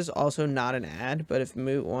 group. This is also not an ad, but if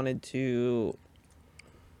Moot wanted to,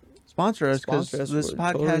 Sponsor us because Sponsor us, this we're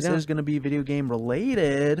podcast totally down. is going to be video game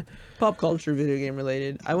related. pop culture, video game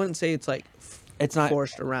related, I wouldn't say it's like It's not.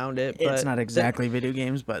 forced around it, but It's not exactly video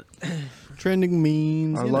games, but Trending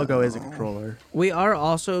memes. our you logo is a know. controller. we are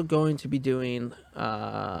also going to be doing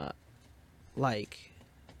like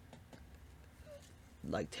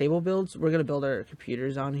table builds. We're gonna build our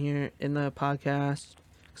computers on here in the podcast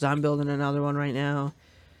because I'm building another one right now.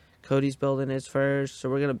 Cody's building his first, so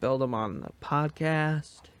we're gonna build them on the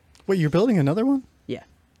podcast Wait, you're building another one? Yeah.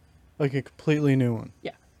 Like a completely new one.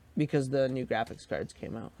 because the new graphics cards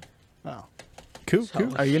came out. Oh. Cool, So-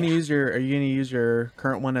 cool. Are you gonna use your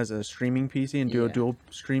current one as a streaming PC and do a Yeah. dual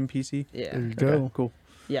stream PC? Yeah, There you Okay, go. cool.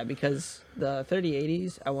 yeah, because the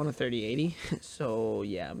 3080s, I want a 3080, so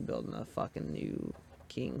yeah, I'm building a fucking new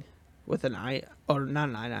king with an not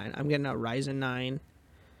an i9. I'm getting a Ryzen 9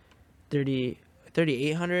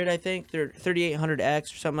 3800, I think,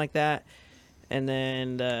 3800X or something like that, and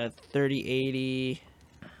then the 3080s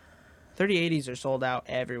are sold out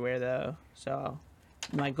everywhere though. So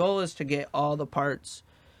my goal is to get all the parts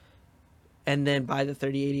and then buy the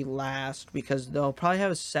 3080 last, because they'll probably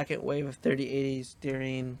have a second wave of 3080s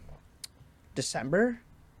during December.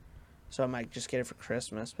 So I might just get it for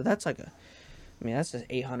Christmas. But that's like that's an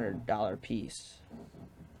 $800 piece.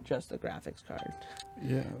 Just the graphics card.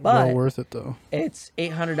 Yeah. But- well worth it though. It's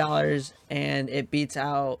 $800 and it beats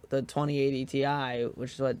out the 2080 Ti,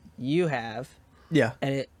 which is what you have. Yeah.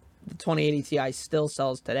 And the 2080 Ti still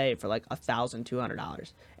sells today for like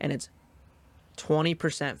 $1,200, and it's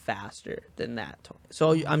 20% faster than that.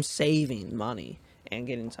 So I'm saving money and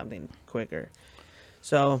getting something quicker.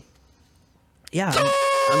 So yeah,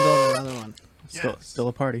 I'm building another one. Still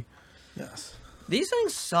a party. Yes. These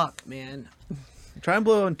things suck, man. Try and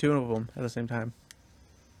blow on two of them at the same time.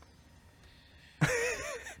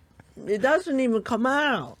 It doesn't even come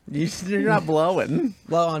out. You're not blowing.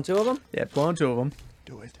 Blow on two of them. Yeah, blow on two of them.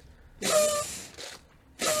 Do it.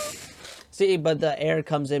 See, but the air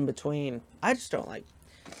comes in between. I just don't like.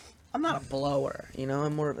 I'm not a blower,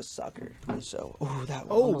 I'm more of a sucker. So, that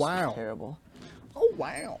Oh, almost was wow. terrible. Oh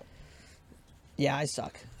wow. Yeah, I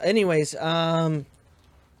suck. Anyways, what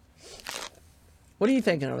are you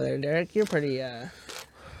thinking over there, Derek? You're pretty. I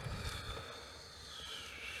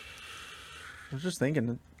was just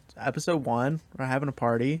thinking, episode 1, we're having a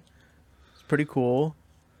party. It's pretty cool.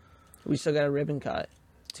 We still got a ribbon cut.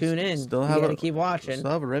 Tune in. Still You have gotta a- keep watching.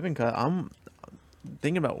 Still have a ribbon cut. I'm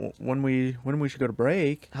thinking about when we should go to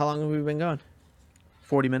break. How long have we been going?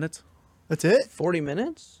 40 minutes. That's it? 40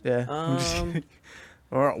 minutes. Yeah. Um.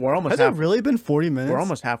 We're almost Has half, it really been 40 minutes? we're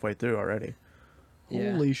almost halfway through already.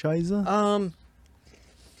 Yeah. Holy shiza.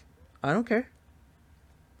 I don't care.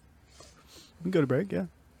 We can go to break, yeah.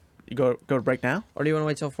 You go to break now? Or do you want to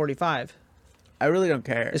wait till 45? I really don't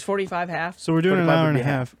care. Is 45 half? So we're doing an 45 hour would and be a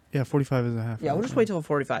half. Yeah, 45 is a half. Yeah, we'll just wait till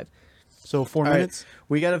 45. So 4 All right, minutes.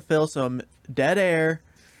 we got to fill some dead air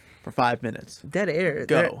for 5 minutes. Dead air.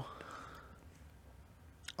 Go.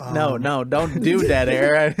 No, don't do dead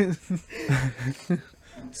air.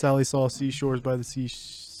 Sally saw seashores by the sea.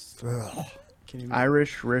 Ugh. Can't even.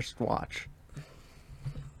 Irish wristwatch.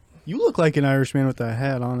 You look like an Irishman with that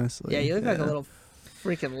hat, honestly. Yeah, you look like a little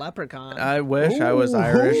freaking leprechaun. I wish I was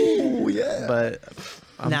Irish, Oh yeah. but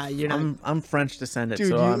Nah, you're not. I'm French descendant, Dude,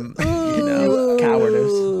 so you- I'm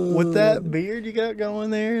cowardice. With that beard you got going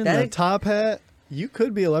there and That- the top hat, you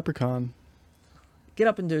could be a leprechaun. Get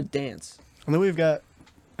up and do a dance. And then we've got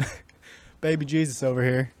baby Jesus over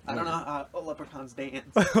here. I don't know how leprechauns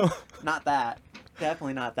dance. Not that.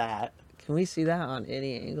 Definitely not that. Can we see that on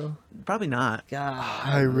any angle? Probably not. God.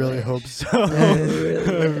 I really wish. hope so. I I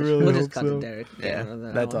really really we'll hope just cut so. to Derek. Yeah, on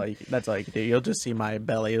that that's one. all. That's all you can do. You'll just see my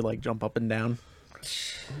belly like jump up and down.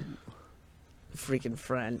 Freaking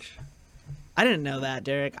French. I didn't know that,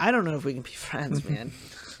 Derek. I don't know if we can be friends, man.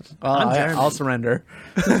 Well, I'm German. I'll surrender.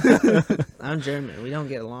 I'm German. We don't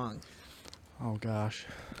get along. Oh gosh.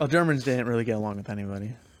 Well, Germans didn't really get along with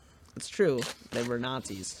anybody. It's true. They were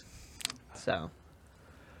Nazis. So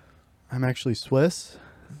I'm actually Swiss,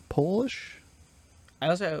 Polish. we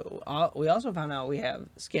also found out we have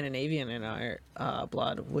Scandinavian in our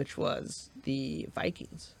blood, which was the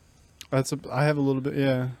Vikings. I have a little bit,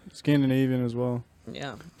 yeah, Scandinavian as well,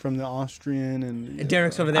 Yeah. from the Austrian and.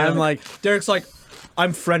 Derek's over there. I'm like, Derek's like,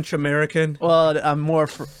 I'm French American. well, I'm more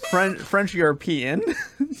French European.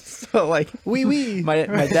 So like, Oui. my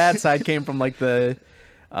dad's side came from like the,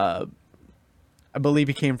 I believe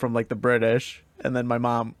he came from like the British, and then my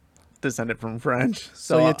mom descended from French.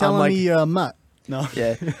 So you're I'm telling like, me mutt? No.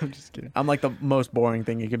 yeah, I'm just kidding. I'm like the most boring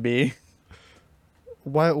thing you could be.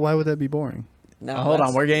 Why would that be boring? No, Hold on,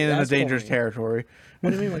 that's- we're getting into that's dangerous boring. territory. What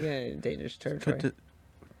do you mean we're getting into dangerous territory?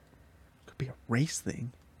 Could be a race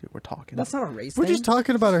thing. Dude, we're talking. That's not a race We're thing. just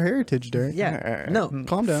talking about our heritage, Derek. Yeah. No.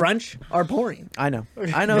 Calm down. French are boring. I know they're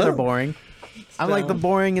No. boring. I'm like the So-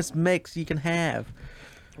 boringest mix you can have.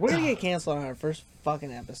 We're gonna get canceled on our first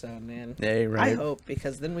fucking episode, man. Yeah, I right. hope,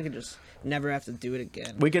 because then we could just never have to do it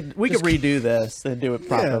again. We could redo this and do it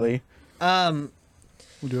properly.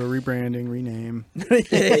 We'll do a rebranding, rename.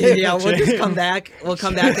 Yeah, we'll just come back. We'll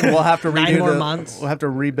come back in We'll have to redo 9 more months. We'll have to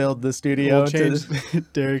rebuild the studio. We'll change to,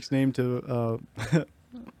 Derek's name to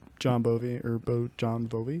John Bovey or John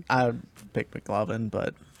Bovey. I would pick McLovin,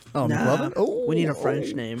 but Oh, Nah, McLovin. Oh, we need a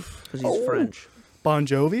French name because he's French. Bon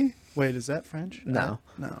Jovi. Wait, is that French? No.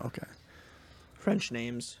 No. Okay. French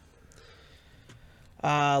names.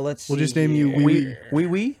 Let's. We'll see just name you here. Wee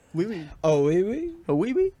wee wee Wee. Oh, wee. a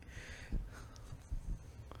wee wee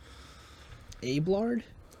Ablard.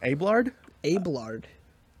 Ablard. Ablard.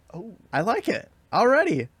 I like it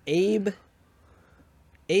already. Ablard.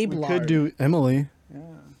 We could do Emily.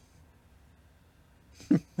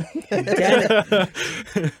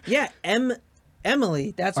 Yeah,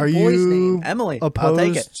 Emily. That's Are a boy's you name. Emily. I'll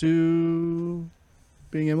take it. Opposed to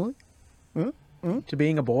being Emily? To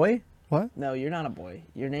being a boy, What? No, you're not a boy.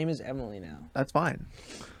 Your name is Emily now. that's fine.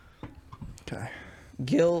 Okay.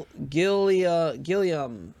 Gilliam.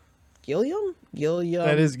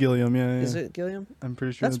 That is Gilliam. Yeah. Is it Gilliam? I'm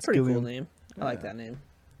pretty sure That's a that's pretty Gilliam. cool name. I like that name.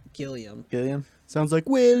 Gilliam. Gilliam. Sounds like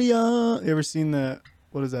William. You ever seen that?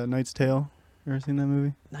 What is that? Knight's Tale. You ever seen that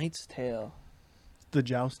movie? Knight's Tale. The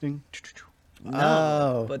jousting. No,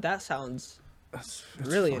 Oh. but that sounds That's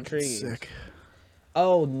really fucking intriguing. Sick.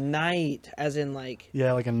 Oh, knight, as in like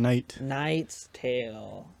Yeah, like a knight. Knight's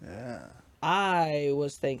Tale. Yeah. I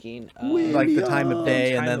was thinking, Like the time of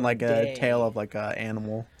day, Time and then of like day. a tale of like a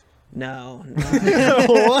animal. no,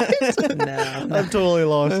 What? no. I'm totally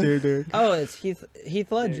lost here, dude. Oh, it's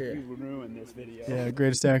Heath Ledger. You ruined this video. Yeah,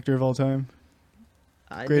 greatest actor of all time.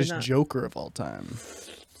 I did Greatest not- Joker of all time.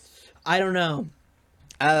 I don't know.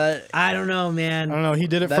 I don't know, man. I don't know. He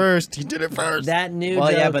did it That- first. He did it first. That new Well,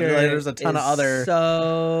 Joker yeah, but there's a ton of is other-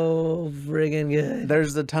 so friggin' good.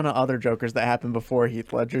 There's a ton of other Jokers that happened before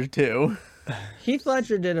Heath Ledger too. Heath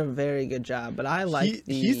Ledger did a very good job, but I like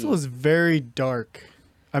the Heath was very dark.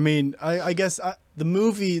 I mean, I guess the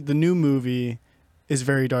new movie is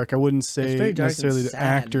very dark. I wouldn't say very dark and necessarily the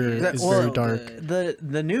sad, actor man. is Well, very so dark. good.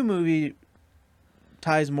 The new movie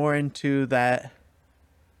ties more into that,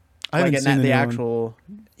 I haven't like seen the new one. actual.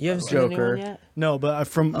 You haven't seen the new Joker. one yet? No, but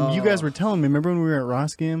from you guys were telling me. Remember when we were at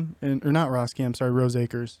Roscam or not Roscam? Sorry, Rose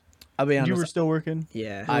Acres. I'll be honest. You were still working.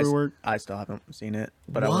 Yeah. I, were work- I still haven't seen it,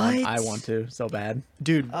 but What? I want to so bad.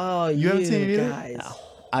 Dude, Oh, You haven't seen it either? guys.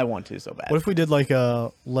 I want to so bad. what if we did like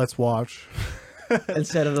a let's watch?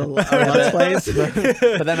 instead of the Let's Plays.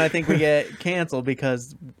 But then I think we get canceled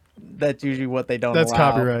because that's usually what they don't That's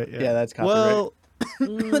allow. copyright, yeah. That's copyright. Well,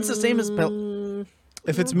 it's the same as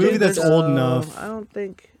If it's a movie that's old enough, I don't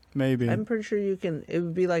think. maybe. I'm pretty sure you can. It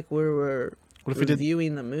would be like we're What if we did?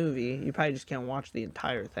 reviewing the movie. You probably just can't watch the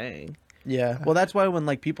entire thing. Yeah. Well, that's why when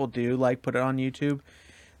like people do like put it on YouTube,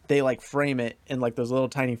 they like frame it in like those little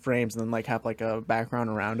tiny frames and then like have like a background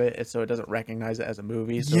around it, so it doesn't recognize it as a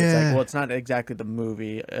movie. So it's Yeah. like, well, it's not exactly the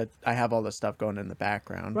movie. I have all this stuff going in the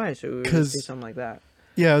background. Right. So we would 'Cause- do something like that.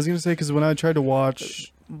 Yeah, I was gonna say because when I tried to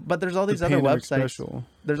watch But there's all the these other Pandemic websites. special,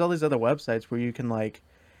 There's all these other websites where you can like,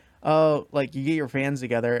 oh, like you get your fans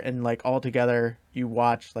together and like all together you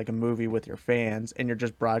watch like a movie with your fans and you're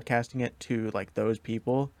just broadcasting it to like those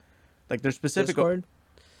people. Like there's specific. Discord.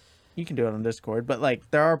 You can do it on Discord, but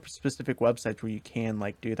like there are specific websites where you can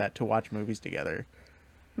like do that to watch movies together.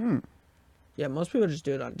 Yeah, most people just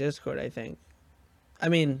do it on Discord, I think. I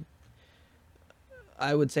mean,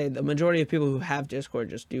 I would say the majority of people who have Discord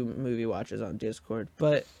just do movie watches on Discord.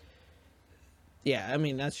 But yeah, I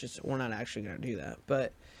mean, that's just, we're not actually going to do that.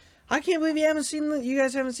 But I can't believe you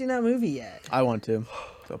guys haven't seen that movie yet. I want to,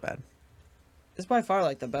 so bad. It's by far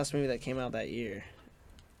like the best movie that came out that year.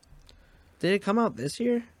 Did it come out this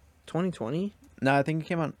year? 2020? No, I think it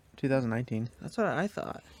came out 2019. That's what I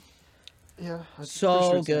thought. yeah,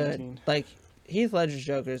 So good. Like, Heath Ledger's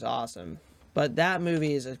Joker is awesome. But that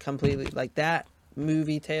movie is a completely, like, that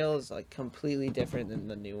movie tale is like completely different than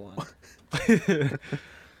the new one.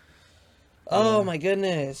 Oh my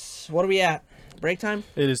goodness. What are we at? Break time?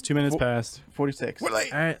 It is 2 minutes past. 46. All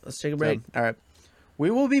right, let's take a break. All right. We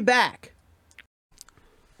will be back.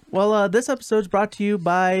 Well, this episode's brought to you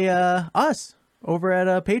by us over at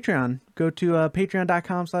Patreon. Go to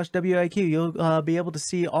patreon.com/WIQ. You'll be able to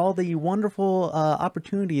see all the wonderful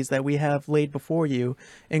opportunities that we have laid before you,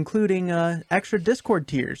 including extra Discord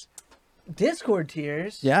tiers. Discord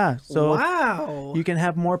tiers? Yeah, so wow. you can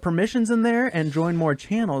have more permissions in there and join more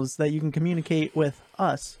channels that you can communicate with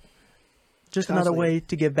us. Just another Constantly. way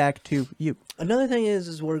to give back to you. Another thing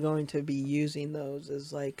is we're going to be using those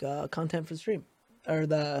as like content for the stream or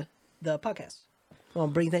the podcast. We'll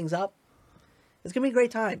bring things up. It's gonna be a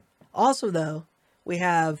great time. Also, though, we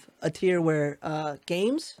have a tier where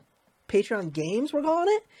games, Patreon games, we're calling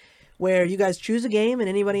it, where you guys choose a game and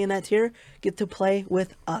anybody in that tier get to play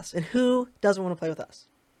with us. And who doesn't want to play with us?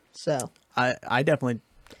 So I definitely,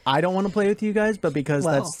 I don't want to play with you guys, but because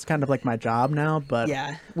Well, that's kind of like my job now. But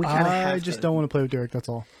yeah, we kind of have I just to. don't want to play with Derek. That's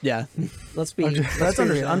all. yeah, Let's be. that's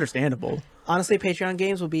understandable. Honestly, Patreon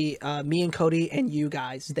games will be me and Cody and you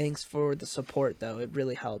guys. Thanks for the support, though. It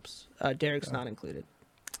really helps. Derek's not included.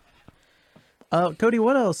 Cody,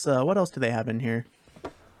 what else? What else do they have in here?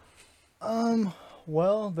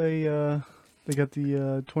 Well, they got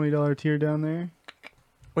the $20 tier down there.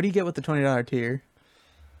 What do you get with the $20 tier?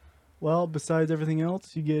 Well, besides everything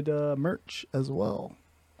else, you get merch as well.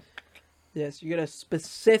 Yes, you get a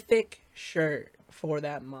specific shirt for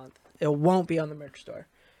that month. It won't be on the merch store.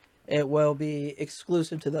 It will be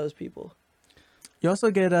exclusive to those people. You also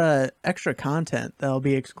get extra content that'll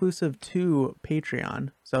be exclusive to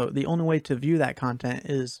Patreon. So the only way to view that content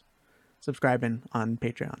is subscribing on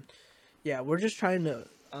Patreon. Yeah, we're just trying to,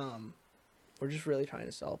 we're just really trying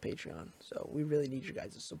to sell Patreon. So we really need you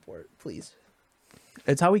guys' support, please.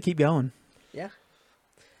 It's how we keep going. Yeah.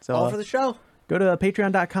 So All for the show. go to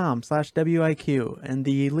patreon.com/WIQ and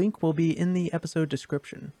the link will be in the episode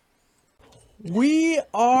description. We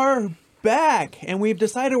are back and we've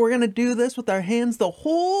decided we're going to do this with our hands the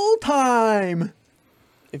whole time.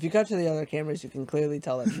 If you cut to the other cameras, you can clearly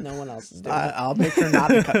tell that no one else is doing it. I'll make sure not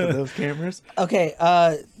to cut to those cameras. Okay,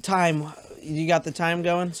 time. You got the time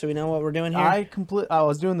going so we know what we're doing here? I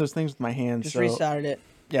was doing those things with my hands. Just so, restarted it.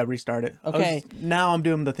 Yeah, restart it. Okay. Now I'm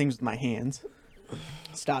doing the things with my hands.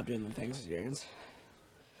 Stop doing the things with your hands.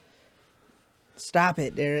 Stop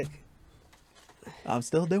it, Derek. I'm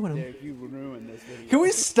still doing them. Derek, you ruined this video. Can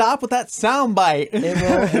we stop with that sound bite?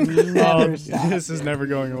 It will never stop. This is never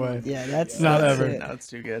going away. Yeah, that's Not that's ever. it. No, it's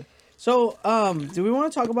too good. So, do we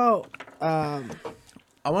want to talk about? I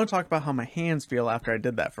want to talk about how my hands feel after I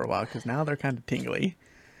did that for a while because now they're kind of tingly.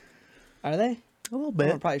 Are they? A little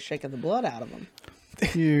We're bit. probably shaking the blood out of them.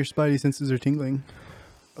 Your spidey senses are tingling.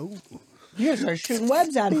 You're gonna start shooting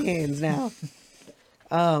webs out of your hands now.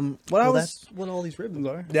 That's what all these ribbons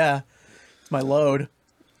are. Yeah. It's my load.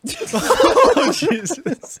 Oh,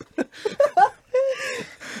 Jesus.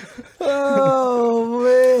 Oh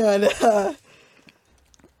man,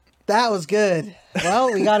 that was good.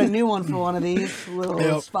 Well, we got a new one for one of these little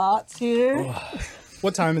Yep. spots here.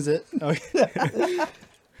 What time is it? Okay.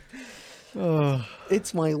 Oh,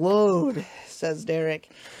 It's my load. says Derek.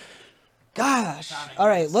 Gosh. All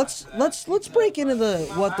right, let's break into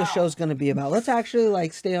what the show's going to be about. Let's actually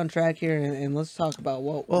like stay on track here and let's talk about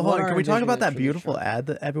what. Well, hold what on. our Can we talk vision about is that for this beautiful show. ad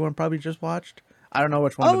that everyone probably just watched? I don't know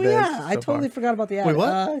which one. Oh it is yeah, I so totally far. forgot about the ad. Wait,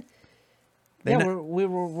 what? They Yeah, know-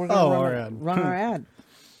 we're gonna our ad. run our ad.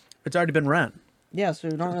 It's already been run. Yeah, so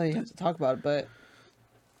we don't really have to talk about it, but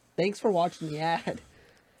thanks for watching the ad.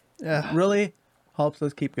 Yeah. Really helps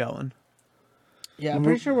us keep going. Yeah, I'm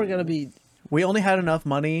pretty sure we're gonna be. We only had enough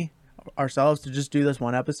money ourselves to just do this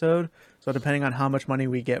one episode. So depending on how much money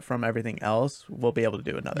we get from everything else, we'll be able to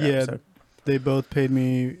do another Yeah. episode. They both paid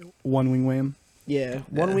me one wing wham. Yeah,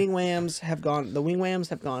 one Yeah. wing whams have gone. The wing whams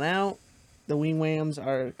have gone out. The wing whams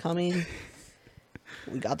are coming.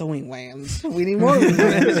 We got the wing whams. We need more wing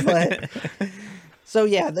whams. But so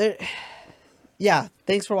yeah, yeah.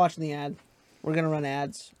 Thanks for watching the ad. We're gonna run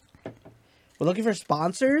ads. We're looking for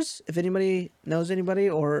sponsors. If anybody knows anybody,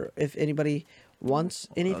 or if anybody wants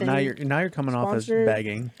anything, Now you're coming off as Sponsored?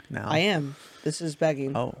 begging. Now I am. This is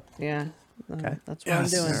begging. Oh, Yeah. Okay. That's what I'm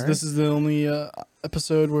Yes, doing. this is the only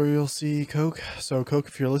episode where you'll see Coke. So Coke,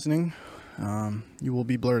 if you're listening, you will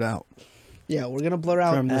be blurred out. Yeah, we're gonna blur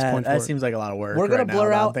out. From this point that forward. seems like a lot of work. We're gonna right now blur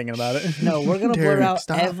that I'm out. thinking about it. No, we're gonna blur Derek, out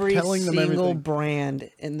stop every telling them single everything. brand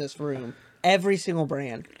in this room. Every single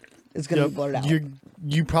brand is gonna be blurred out.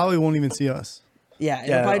 You probably won't even see us. Yeah, it'll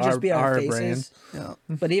Yeah, probably just be our our faces. Yeah.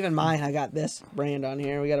 But even mine, I got this brand on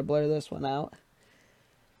here. We got to blur this one out.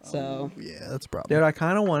 So Yeah, that's a problem. Dude, I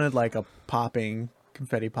kind of wanted like a popping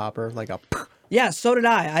confetti popper, like a. yeah, so did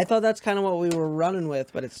I. I thought that's kind of what we were running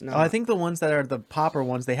with, but it's not. Oh, I think the ones that are the popper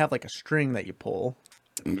ones, they have like a string that you pull.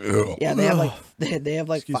 Yeah, they have like they have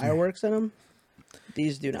like Excuse me. fireworks in them.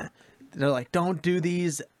 These do not. They're like, don't do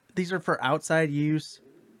these. These are for outside use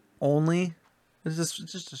only. It's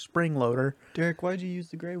just a spring loader. Derek, why'd you use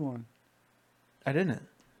the gray one? I didn't.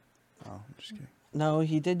 Oh, I'm just kidding. No,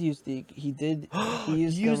 he did use the he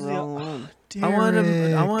used the Used the- wrong one.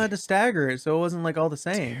 I wanted to stagger it so it wasn't like all the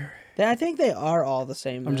same. I think they are all the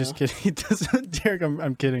same. I'm just though. kidding. It doesn't, Derek.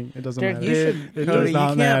 I'm kidding. It doesn't Derek, matter. you should- It Cody, does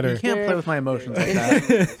not matter. You can't play Derek, with my emotions like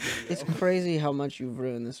that. It's crazy how much you've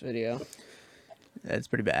ruined this video. It's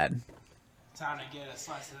pretty bad. Time to get a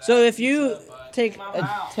slice of that So if you pizza, bud. take Come on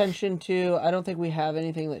out. attention to, I don't think we have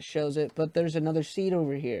anything that shows it, but there's another seat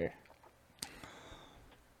over here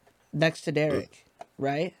next to Derek,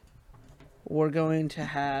 right? We're going to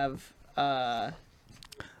have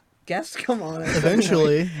guests come on.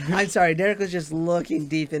 Eventually, I'm sorry, Derek was just looking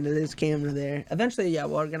deep into this camera there. Eventually, yeah,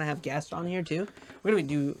 we're gonna have guests on here too. We're gonna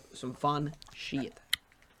do some fun shit.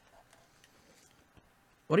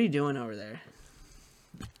 What are you doing over there?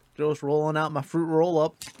 Just rolling out my fruit roll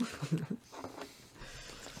up.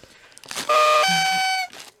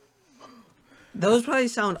 Those probably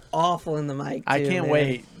sound awful in the mic. I too, can't man.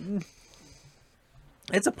 wait.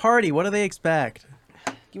 It's a party. What do they expect?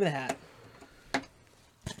 Give me the hat.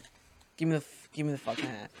 Give me the fucking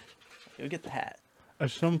hat. You'll get the hat.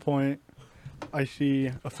 at some point, I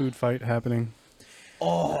see a food fight happening.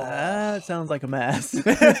 Oh, that sounds like a mess.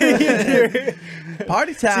 Party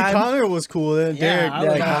See, time. Connor was cool. Then Yeah, Derek, I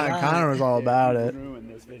Yeah, was Connor, all Connor was all about it. Ruin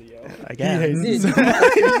this video. Again. He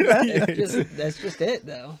hates That's just it,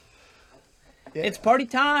 though. It's party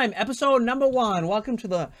time, episode number 1. Welcome to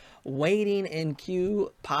the Waiting in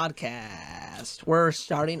Queue podcast. We're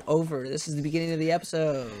starting over. This is the beginning of the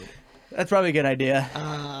episode. That's probably a good idea.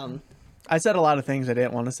 Um, I said a lot of things I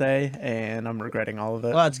didn't want to say, and I'm regretting all of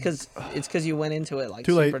it. well, it's because you went into it like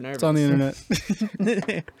Too late. super nervous. It's on the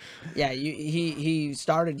internet. Yeah, he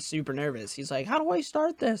started super nervous. He's like, "How do I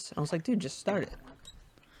start this?" I was like, "Dude, just start it."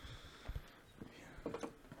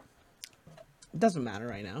 It doesn't matter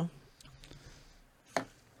right now.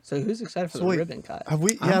 So who's excited for the wait, ribbon cut? Have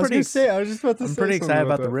we? I'm Yeah, I was pretty gonna ex- say. I was just about to I'm say. pretty something excited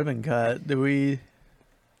about the that. ribbon cut. Do we?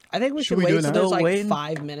 I think we should we do wait it till now? there's Still like waiting?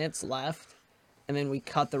 5 minutes left, and then we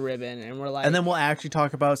cut the ribbon, and we're like, And then we'll actually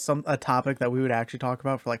talk about a topic that we would actually talk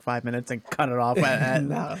about for like 5 minutes and cut it off at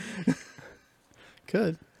no,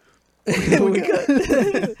 Could. we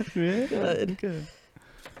could. Yeah. Good. Good.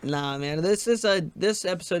 Nah, man, this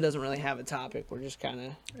episode doesn't really have a topic. We're just kind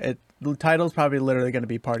of it. The title's probably literally going to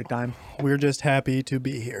be party time. We're just happy to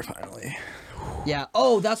be here finally. yeah.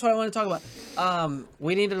 Oh, that's what I want to talk about.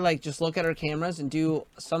 We need to like just look at our cameras and do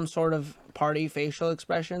some sort of party facial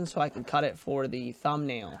expression so I can cut it for the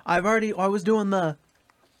thumbnail. I was doing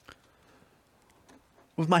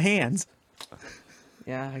with my hands.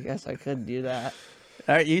 Yeah, I guess I could do that.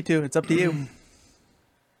 All right, you two, it's up to you.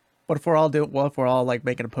 What if we're all like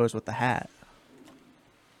making a pose with the hat?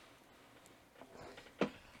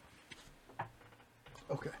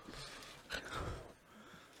 Okay.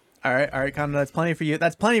 All right, Connor. That's plenty for you.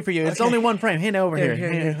 That's plenty for you. It's Okay. only one frame. Hand it over here.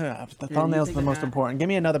 Here. The thumbnail's take the the most hat. important. Give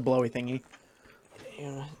me another blowy thingy.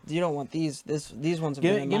 You don't want these. These ones are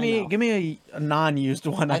Give me a non-used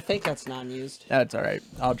one. I think that's non-used. That's all right.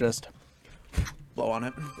 I'll just blow on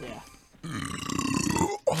it. Yeah.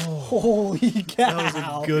 Holy cow! That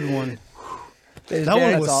was a good one. That That one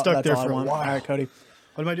That's was all- stuck that's there all I for a want. while. All right, Cody.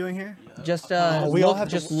 What am I doing here? Just we all look, have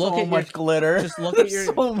to- just look so at much your glitter. Just look at your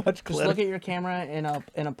so much just glitter. look at your camera in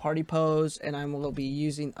a party pose, and I will be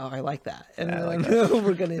using. Oh, I like that. And Yeah, I then like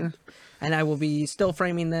we're gonna, and I will be still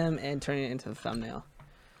framing them and turning it into the thumbnail.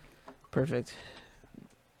 Perfect.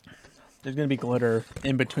 There's gonna be glitter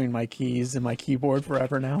in between my keys and my keyboard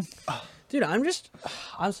forever now. Dude, I'm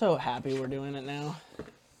so happy we're doing it now.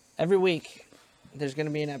 Every week, there's gonna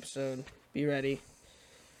be an episode. Be ready.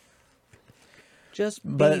 Just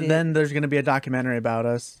But beat it. then there's gonna be a documentary about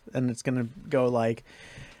us, and it's gonna go like,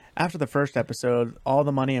 after the first episode, all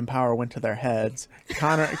the money and power went to their heads.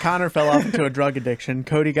 Connor fell off into a drug addiction.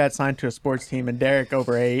 Cody got signed to a sports team, and Derek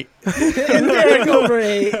overate. Derek over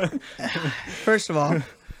 8. First of all,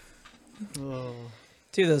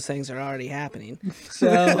 two of those things are already happening.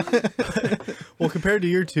 So Well, compared to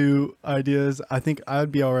your two ideas, I think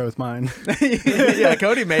I'd be all right with mine. Yeah,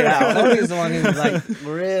 Cody made out. Cody's the one who's like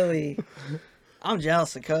really. I'm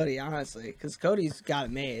jealous of Cody, honestly, because Cody's got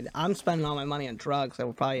it made. I'm spending all my money on drugs that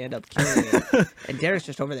will probably end up killing me. And Derek's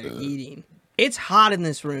just over there eating. It's hot in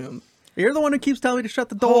this room. You're the one who keeps telling me to shut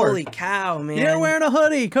the door. Holy cow, man! You're wearing a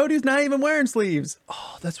hoodie. Cody's not even wearing sleeves.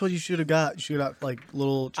 Oh, that's what you should have got. You should have got like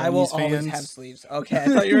little Chinese I will fans. always have sleeves. Okay, I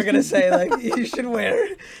thought you were gonna say like you should wear.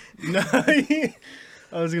 No, I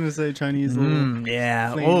was gonna say Chinese little.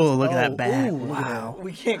 Yeah. Flames. Oh, look at that Oh, back. ooh, look at Wow.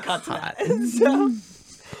 We can't cut to that. So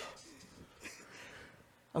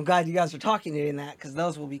I'm glad you guys are talking during that because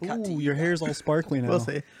those will be cut to Ooh, you. your hair's all sparkly now. We'll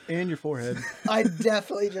see. And your forehead. I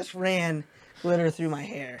definitely just ran glitter through my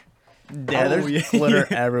hair. Yeah, there's yeah. glitter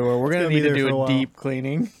everywhere. We're gonna gonna need be to there for a do a while. deep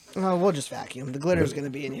cleaning. Oh, we'll just vacuum. The glitter is going to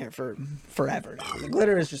be in here for forever. Now. The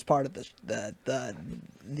glitter is just part of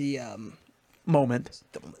Moment.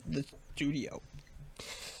 the studio.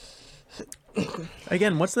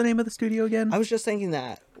 Again, what's the name of the studio again? I was just thinking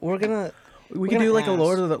that we're gonna We could gonna do like a ask.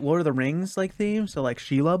 Lord of the Rings like theme. So like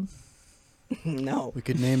Shelob, no We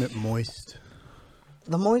could name it Moist.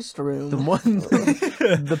 the moist room. the one,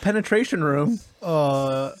 the penetration room.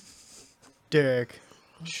 Derek.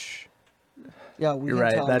 Shh. Yeah, we You're can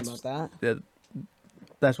right, tell them that's- about that.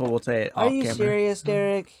 That's what we'll say. Are Off you camera. serious,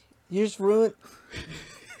 Derek? You just ruined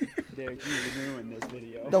Derek, you ruined this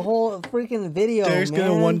video. the whole freaking video. Derek's man.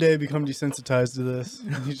 gonna one day become desensitized to this.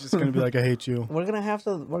 He's just gonna be like, I hate you. We're gonna have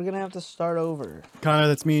to start over. Connor,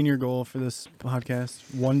 that's me and your goal for this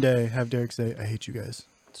podcast. One day, have Derek say, I hate you guys.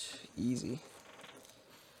 Easy.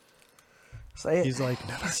 Say it. He's like,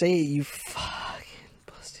 never. Say it, you fucking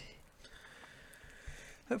pussy.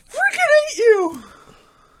 I freaking hate you.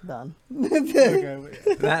 Done.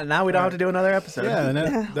 Now we don't have to do another episode. Yeah, and Yeah,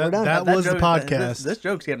 that, we're done. that That was the joke- podcast. This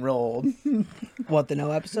joke's getting real old. What, the no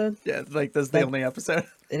episode? Yeah, like this is the That- only episode.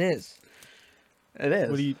 It is. It is.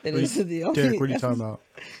 What do you, It what is do you- the only Derek, what are you talking about?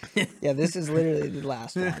 Yeah, this is literally the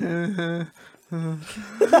last one.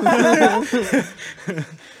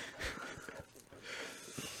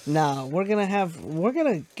 No, we're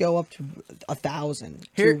gonna go up to 1,000,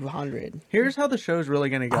 Here- 200, Here's how the show's really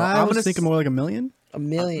gonna go. I I'm was gonna thinking more like a million. a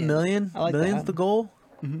million. million. I like Million's that. the goal.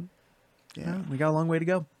 Yeah. We got a long way to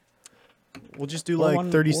go. We'll just do Or like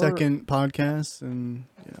one- 30-second podcasts and,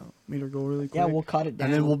 meet our goal really quick. Yeah, we'll cut it down.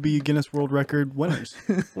 And then we'll be Guinness World Record winners.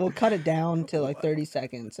 We'll cut it down to like 30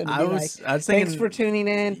 seconds. It'll I be was like, thanks thinking- for tuning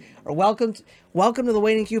in, or welcome to the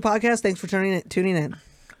Waiting Queue podcast. Thanks for tuning in.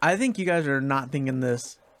 I think you guys are not thinking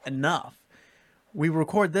this enough. We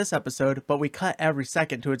record this episode, but we cut every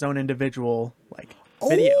second to its own individual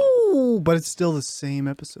video. Oh, but it's still the same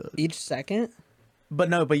episode. Each second. But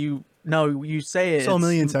you say So a it's-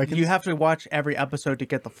 million seconds? You have to watch every episode to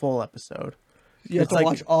get the full episode. You have It's to like-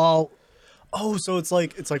 watch all Oh, so it's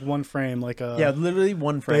like one frame, like a Yeah, literally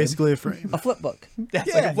one frame. basically a frame. a flip book.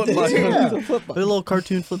 That's like a flip book. It's a flip A book. little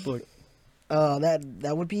cartoon flip book.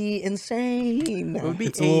 That would be insane. It would be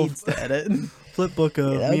It's a little- AIDS to edit. Flip book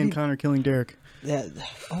of that'd me and be- Connor killing Derek. Yeah.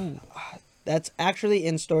 Oh, that's actually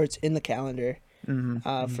in store. It's in the calendar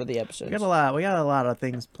for the episodes. We got a lot of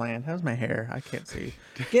things planned. How's my hair? I can't see.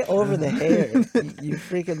 Get over the hair, you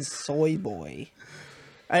freaking soy boy.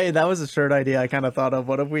 Hey, that was a shirt idea I kind of thought of.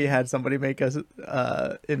 What if we had somebody make us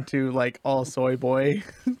into like all soy boy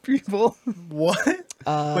people? What?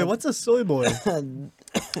 Wait, what's a soy boy?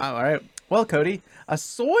 All right. Well, Cody, a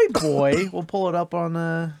soy boy. We'll pull it up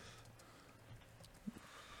on.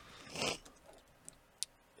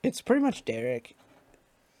 It's pretty much Derek.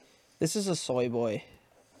 This is a soy boy.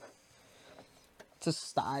 It's a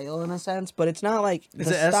style in a sense, but it's not like Is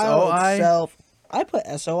the it style SOI? itself. I put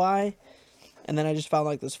SOI, and then I just found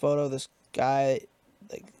like this photo of this guy.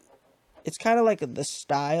 Like, it's kind of like the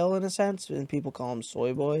style in a sense, and people call them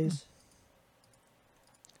soy boys.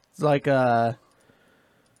 It's like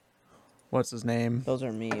what's his name? Those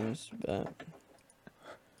are memes, but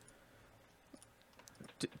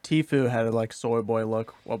Tfue had a like soy boy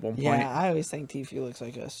look at one point. yeah, I always think Tfue looks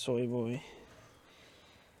like a soy boy.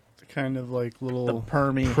 Kind of like The little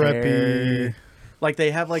permy preppy. hair. Like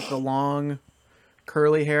they have like the long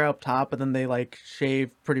curly hair up top, and then they like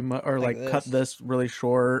shave pretty much, or Like like cut this. this really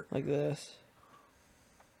short. Like this.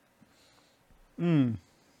 Mm.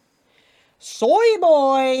 Soy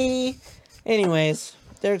boy! Anyways,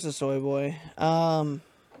 Derek's a soy boy. Nah,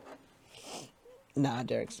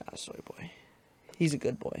 Derek's not a soy boy. He's a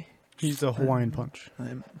good boy. He's a Hawaiian punch.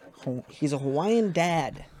 He's a Hawaiian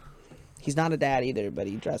dad. He's not a dad either, but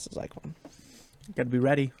he dresses like one. Got to be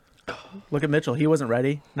ready. Look at Mitchell. He wasn't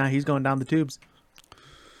ready. Now he's going down the tubes.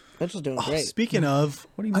 Mitchell's doing Oh, great. speaking of,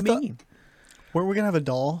 What do you I thought- mean? weren't we gonna have a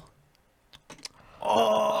doll?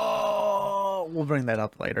 Oh, we'll bring that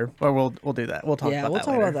up later, or we'll do that. We'll talk Yeah, about we'll that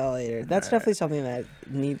talk later. about that later. That's definitely something that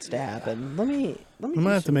needs to happen. Let me We do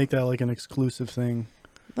might have to some- make that like an exclusive thing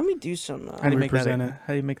Let me do some. How do you we make that? present it.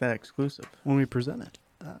 How do you make that exclusive? when we present it.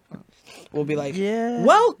 We'll be like, Yeah.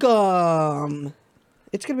 welcome.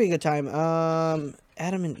 It's gonna be a good time.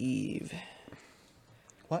 Adam and Eve.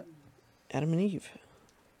 What? Adam and Eve.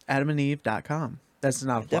 AdamandEve.com. That's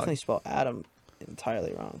not a plug. Definitely spelled Adam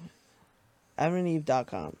entirely wrong.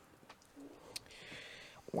 AdamandEve.com.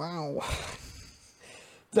 Wow.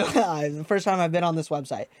 The first time I've been on this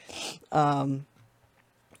website. I'm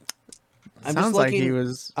just Sounds like he looking-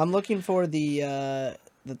 was. I'm looking for the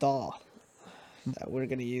doll that we're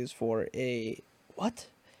gonna use for a what?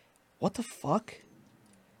 What the fuck?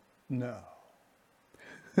 No.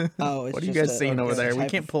 Oh, it's What are you just guys seeing over it's a there? We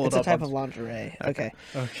type can't of- pull it it's up a type on- of lingerie. Okay.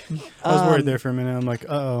 Okay. I was worried Um, there for a minute. I'm like,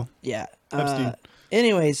 oh. Yeah. Epstein.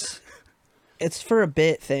 Anyways, it's for a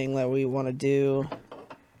bit thing that we want to do,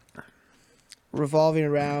 revolving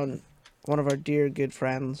around one of our dear good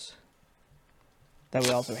friends that we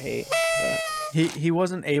also hate. But He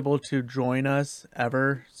wasn't able to join us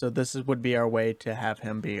ever, so would be our way to have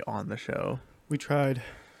him be on the show. We tried.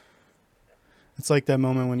 It's like that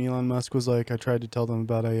moment when Elon Musk was like, I tried to tell them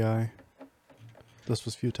about AI. This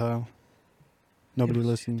was futile. Nobody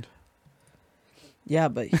listened. yeah,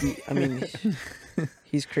 but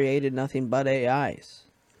he's created nothing but AIs.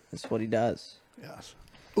 That's what he does. Yes.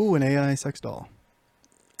 Ooh, an AI sex doll.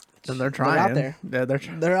 And they're They're trying. out there. Yeah, they're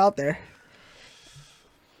trying. They're out there.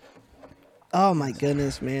 Oh my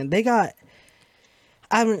goodness, man. They got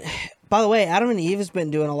by the way, Adam and Eve has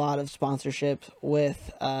been doing a lot of sponsorship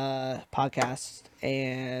with podcasts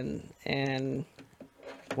and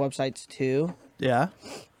websites too. Yeah.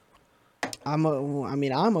 I'm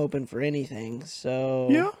open for anything. So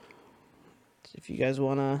Yeah. if you guys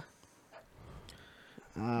wanna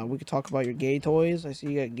we could talk about your gay toys. I see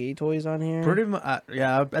you got gay toys on here. Pretty much.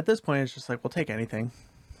 Yeah. At this point, it's just like we'll take anything.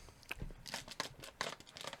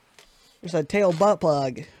 There's a tail butt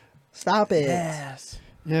plug. Stop it. Yes.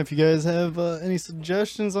 Yeah, if you guys have any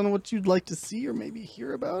suggestions on what you'd like to see or maybe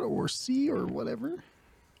hear about or see or whatever,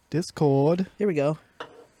 Discord. Here we go.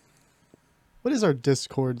 What is our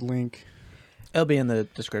Discord link? It'll be in the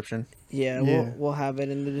description. Yeah, Yeah. we'll have it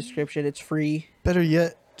in the description. It's free. Better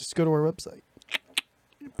yet, just go to our website.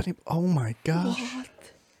 But oh my gosh.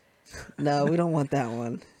 No, we don't want that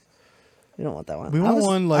one. We don't want that one. We I want was-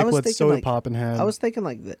 one I like was what thinking, Soda like- Poppin' had. I was thinking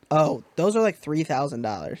like that. Oh, those are like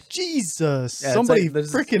 $3,000. Jesus. Yeah, it's Somebody like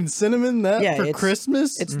there's- freaking cinnamon that Yeah, for it's-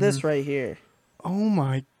 Christmas? It's this right here, oh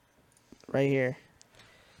my. right here.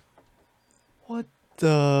 What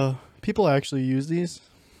the. People actually use these?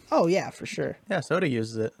 Oh yeah, for sure. Yeah, Soda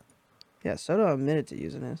uses it. Yeah, Soda admitted to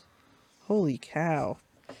using this. Holy cow.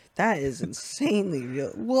 That is insanely real.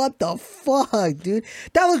 What the fuck, dude?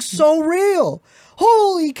 That looks so real.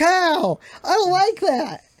 Holy cow. I like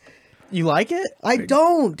that. You like it? I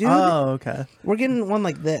don't, dude. Oh, okay. We're getting one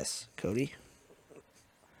like this, Cody.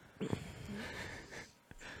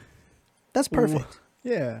 That's perfect.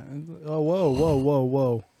 Yeah. Oh,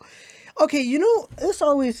 whoa. Okay,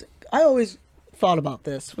 I always thought about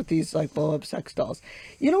this with these like blow up sex dolls.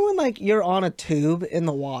 You know when like you're on a tube in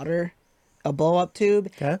the water, a blow up tube,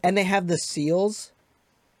 Okay. and they have the seals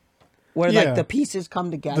where Yeah. like the pieces come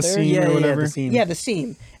together. seam Yeah, or yeah, whatever. the seam. Yeah, the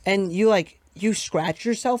seam. And you scratch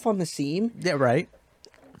yourself on the seam. Yeah, right.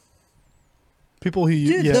 People who use.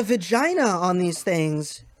 Dude, Yeah. the vagina on these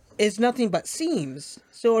things is nothing but seams.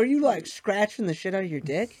 So are you like scratching the shit out of your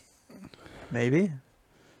dick? Maybe.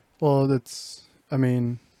 Well, that's. I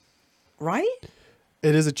mean, Right?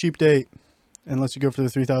 it is a cheap date, unless you go for the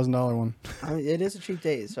 $3,000 one. I mean, it is a cheap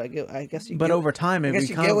date, so I guess you. But get, over time, I it guess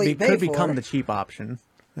you get what you pay could for. become the cheap option.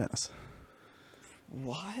 Yes.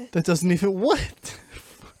 What? That doesn't even what.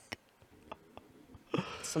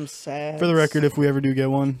 Some sad. For the record, if we ever do get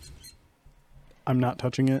one, I'm not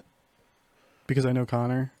touching it because I know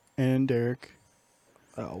Connor and Derek.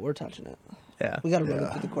 Oh, we're touching it. Yeah. We gotta run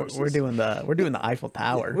it through the courses. We're doing the Eiffel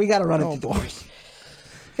Tower. We gotta run it through the course.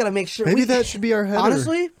 Gotta make sure. Maybe we, that should be our header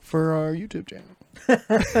honestly for our YouTube channel.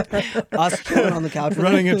 us chilling on the couch, with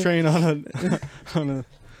Running it. a train on a.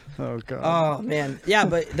 Oh god. Oh man, yeah,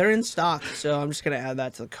 but they're in stock, so I'm just gonna add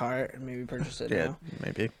that to the cart and maybe purchase it Yeah,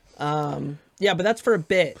 maybe. now. Yeah, but that's for a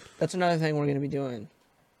bit. That's another thing we're gonna be doing.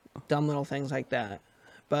 Dumb little things like that.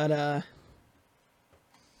 But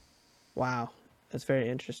wow, that's very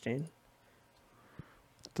interesting.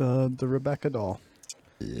 The Rebecca doll.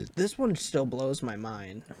 This one still blows my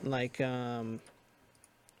mind. Like,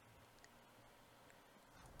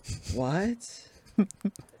 what?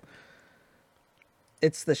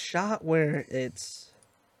 It's the shot where it's.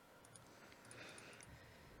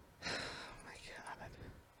 Oh my god.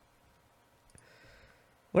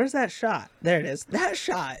 Where's that shot? There it is. That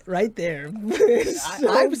shot right there.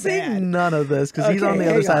 I'm seeing none of this because he's Okay, on the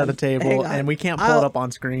hang other side on, of the table hang on. and we can't pull it up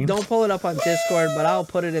on screen. Don't pull it up on Discord, but I'll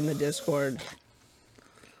put it in the Discord.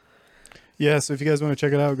 Yeah, so if you guys want to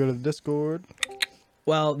check it out, go to the Discord.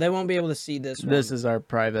 Well, they won't be able to see this one. This is our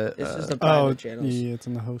private. This is the private channels. yeah, it's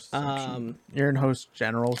in the host section. You're in host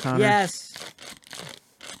general, Connor. Yes.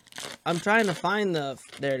 I'm trying to find the.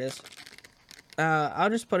 There it is. I'll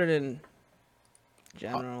just put it in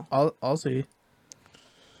general. I'll see.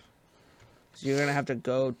 So you're gonna have to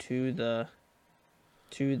go to the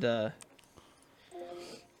thing,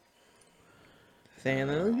 and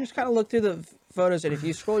then just kind of look through the photos. And if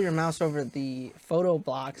you scroll your mouse over the photo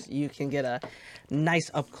blocks, you can get a nice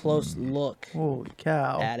up close look Holy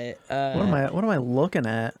cow! at it. What am I looking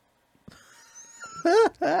at?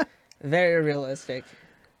 Very realistic.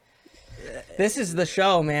 This is the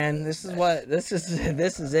show, man. This is what this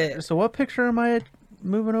is it. So what picture am I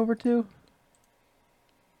moving over to?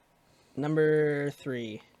 Number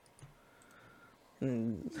 3. Are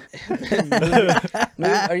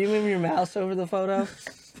you moving your mouse over the photo?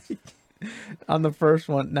 On the first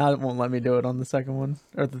one. Now it won't let me do it on the second one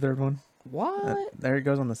or the third one. What? There it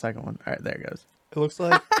goes on the second one. All right, there it goes.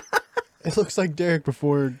 It looks like Derek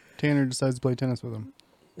before Tanner decides to play tennis with him.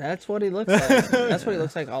 That's what he looks like. That's what he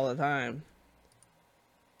looks like all the time.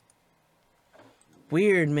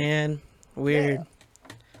 Weird, man. Weird.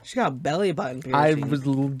 She got a belly button I piercing. was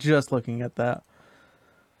just looking at that.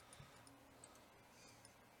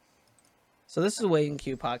 So this is a Waiting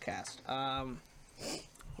Queue podcast.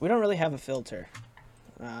 We don't really have a filter.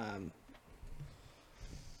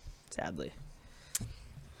 Sadly.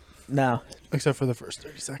 No, Except for the first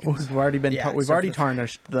 30 seconds. we've already been Yeah, we've except already for-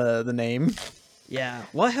 tarnished the name. Yeah.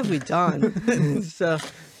 What have we done? So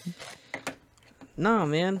no,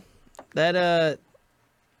 man. That's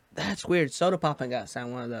weird. Soda Pop got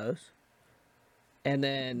signed one of those. And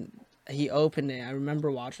then he opened it. I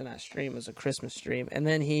remember watching that stream. It was a Christmas stream. And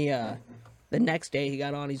then he the next day he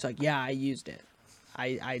got on, he's like, yeah, I used it.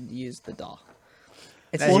 I used the doll.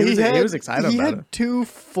 It's Well, he was excited he about had it. 2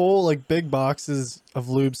 full big boxes of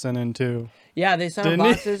lube sent in too. yeah, they sent him Didn't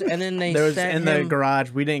he? boxes and then they There was sent in the him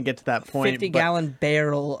garage. We didn't get to that point. 50-gallon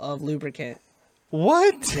barrel of lubricant.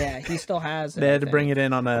 What? Yeah, he still has it. They I had to bring think. it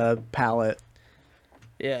in on a pallet.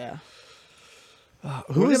 Yeah.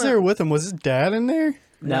 Who was there with him? Was his dad in there?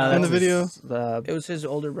 No, in the that's video? It was his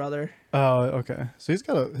older brother. Oh, okay. So he's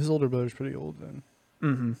got his older brother's pretty old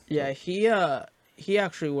then. Yeah, he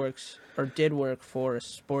actually works or did work for a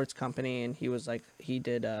sports company, and he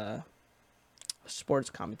did sports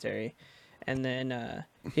commentary, and then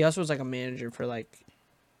he also was like a manager for like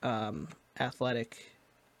athletic,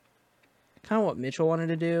 kind of what Mitchell wanted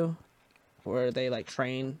to do, where they like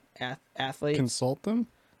train athletes. Consult them?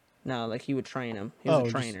 No, like he would train them. He was Oh, a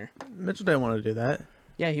just- trainer. Mitchell didn't want to do that.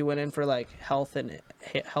 Yeah, he went in for like health and aid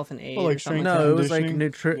Oh, like or something. strength No, it was like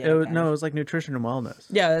conditioning? Yeah, kind no, of. it was like nutrition and wellness.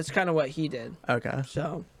 Yeah, that's kind of what he did. Okay.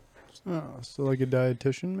 So Oh, so like a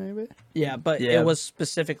dietitian maybe? yeah, but Yeah. it was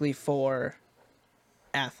specifically for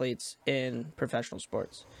athletes in professional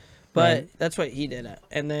sports. But Right. that's what he did.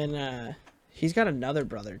 And then he's got another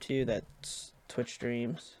brother too that's Twitch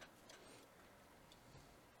streams.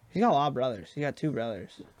 He's got a lot of brothers. He got 2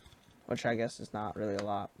 brothers, which I guess is not really a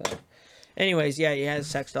lot. But anyways, yeah, he has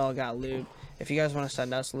sex doll, got lube. If you guys want to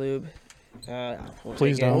send us lube, We'll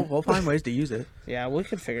Please take it. don't. We'll find ways to use it. Yeah, we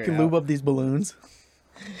could figure We it can out. lube up these balloons.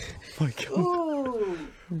 My God.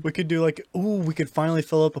 We could do like, we could finally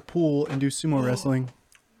fill up a pool and do sumo wrestling.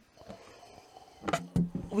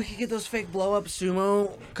 We could get those fake blow up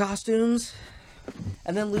sumo costumes,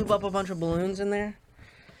 and then lube up a bunch of balloons in there.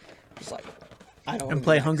 Just like, I don't. And wanna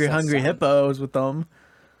play be Hungry next to Hungry some- Hippos with them.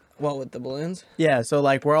 What with the balloons Yeah, so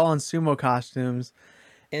like we're all in sumo costumes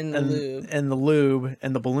in the lube? and the lube,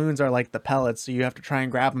 and the balloons are like the pellets, so you have to try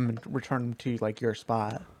and grab them and return them to like your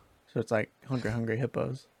spot. So it's like Hungry Hungry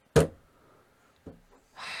Hippos. If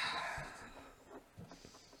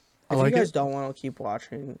like you guys it. don't want to keep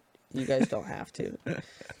watching, you guys don't have to.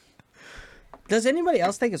 Does anybody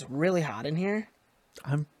else think it's really hot in here?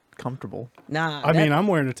 I'm comfortable. Nah. I mean, I'm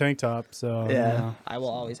wearing a tank top, so Yeah. I will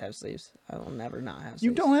always have sleeves. I will never not have sleeves.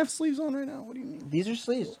 You don't have sleeves on right now. What do you mean? These are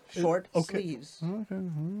sleeves. Short Okay. sleeves.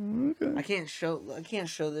 Okay. I can't show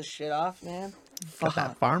this shit off, man. Got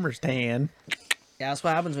that farmer's tan. Yeah, that's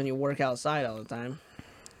what happens when you work outside all the time.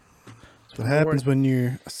 That's what happens when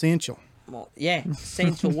you're essential. Well, yeah,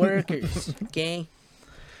 essential workers, okay?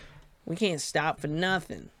 We can't stop for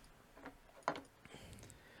nothing.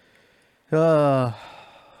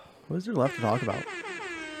 What is there left to talk about?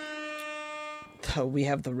 So we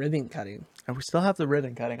have the ribbon cutting. And we still have the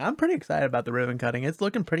ribbon cutting. I'm pretty excited about the ribbon cutting. It's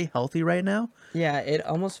looking pretty healthy right now. Yeah, it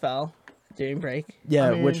almost fell during break. Yeah,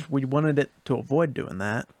 I mean- which we wanted it to avoid doing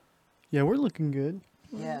that. Yeah, we're looking good.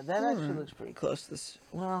 Yeah, that actually looks pretty close to this.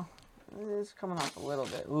 Well, it's coming off a little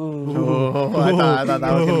bit. Ooh. Oh, I thought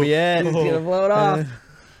that was gonna be It's it. gonna blow it off.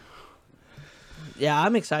 Yeah,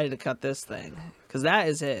 I'm excited to cut this thing because that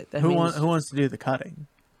is it. That Who means wants to do the cutting?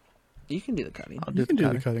 you can do the cutting. I'll You can do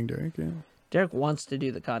cutting. the cutting, Derek. Yeah. Derek wants to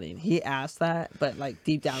do the cutting. He asked that, but like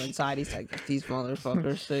deep down inside, he's like, "These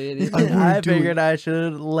motherfuckers say it." I wanna I do it. figured I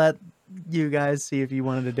should let you guys see if you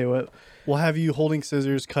wanted to do it. We'll have you holding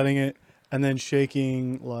scissors, cutting it, and then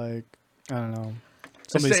shaking like I don't know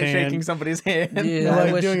somebody's hand. Shaking somebody's hand. Dude, Or, I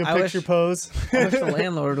like wish- doing a I picture wish- pose. I wish the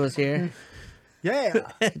landlord was here. Yeah.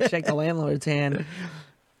 Check the landlord's hand.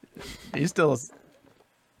 He's still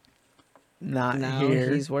not No,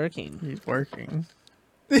 here. he's working. He's working.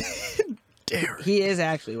 Derek. He is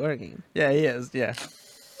actually working. Yeah, he is. Yeah.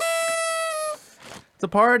 It's a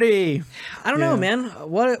party. I don't know, Yeah. man.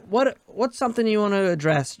 What's something you want to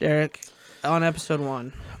address, Derek, on episode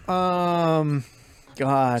 1?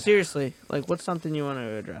 God. Seriously, like, what's something you want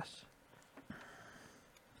to address?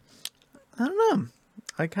 I don't know.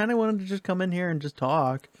 I kind of wanted to just come in here and just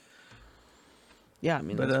talk. Yeah, I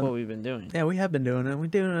mean, But, that's what we've been doing. Yeah, we have been doing it. We're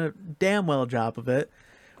doing a damn well job of it.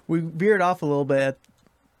 We veered off a little bit,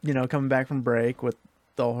 coming back from break with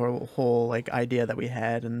the whole like idea that we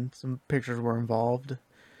had, and some pictures were involved.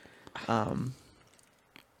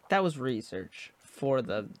 That was research for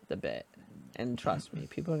the bit, and trust me,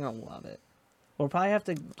 people are gonna love it. We'll probably have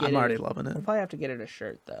to get I'm already loving it. We'll probably have to get it a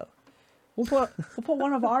shirt though. We'll put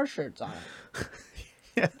one of our shirts on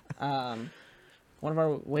it. Yeah. One of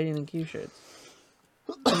our waiting in queue shirts.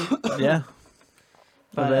 Yeah.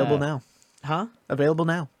 But, Available now. Huh? Available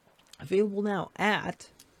now. Available now at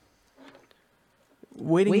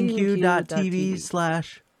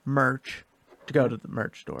waitinginqueue.tv/merch to go to the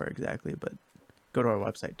merch store exactly, but go to our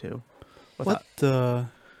website too. What the?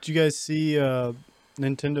 Did you guys see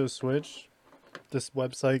Nintendo Switch? This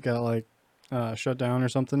website got like shut down or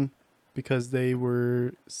something because they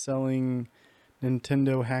were selling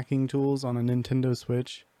Nintendo hacking tools on a Nintendo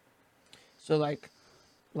Switch. so like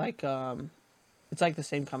it's like the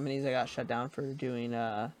same companies that got shut down for doing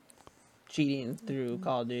cheating through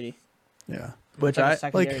Call of Duty. Yeah. Which It's like I a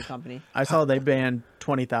secondary like- company. I saw they banned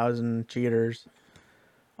 20,000 cheaters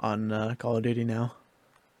on Call of Duty now.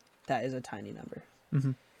 That is a tiny number.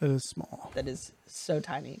 That is small. That is so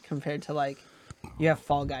tiny compared to like you have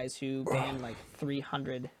Fall Guys who ban like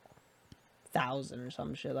 300,000 or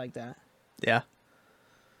some shit like that. Yeah.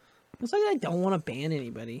 It's like they don't want to ban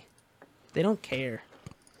anybody. They don't care.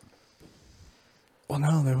 Well,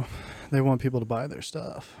 no, they want people to buy their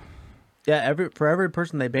stuff. Yeah, for every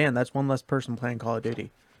person they ban, that's one less person playing Call of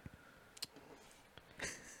Duty.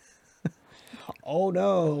 Oh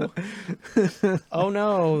no! Oh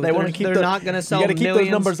no! They want to keep They're not gonna sell You got to keep millions.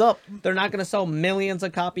 those numbers up. They're not gonna sell millions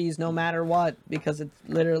of copies no matter what because it's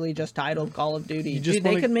literally just titled Call of Duty. You just Dude, they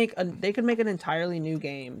wanna- could make an entirely new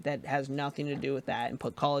game that has nothing to do with that and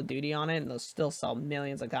put Call of Duty on it, and they'll still sell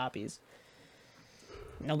millions of copies.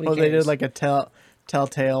 Nobody Oh, cares. they did like a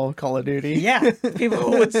Telltale Call of Duty. Yeah,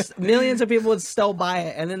 millions of people would still buy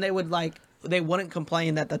it, and then they wouldn't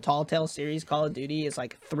complain that the Tall Tale series Call of Duty is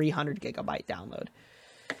like 300 gigabyte download.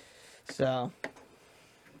 So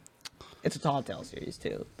It's a Tall Tale series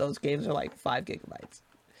too. Those games are like 5 gigabytes.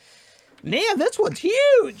 Man, this one's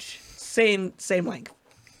huge. Same length.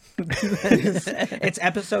 It's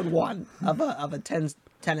episode 1 of a 10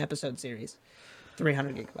 episode series.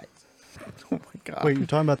 300 gigabytes. Oh my god. Wait, you're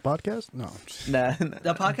talking about the podcast? No. Nah.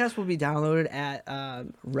 The podcast will be downloaded at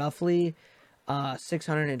roughly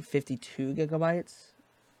 652 gigabytes.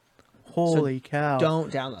 Holy cow.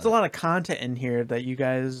 Don't download There's a lot of content in here that you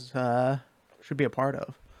guys should be a part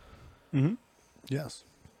of. Mm-hmm. Yes.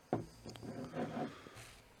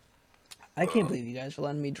 I can't believe you guys are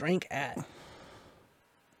letting me drink at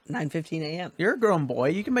 9:15 a.m. You're a grown boy.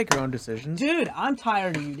 You can make your own decisions. Dude, I'm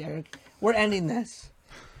tired of you, Derek. We're ending this.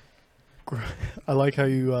 I like how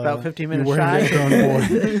you About 15 you minutes worded shy. it,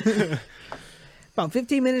 grown boy. About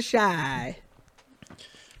 15 minutes shy.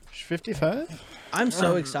 55? I'm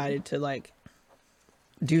so excited to like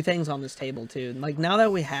do things on this table too. Like now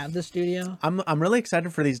that we have the studio. I'm really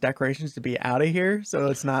excited for these decorations to be out of here, so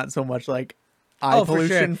it's not so much like eye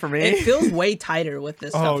pollution for me. It feels way tighter with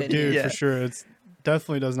this stuff Oh, in dude, here. Yeah. for sure. It's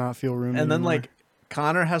definitely does not feel roomy And then anymore. like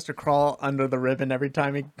Connor has to crawl under the ribbon every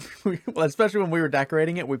time he, well, especially when we were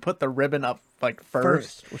decorating it, we put the ribbon up like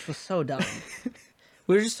first. Which was so dumb.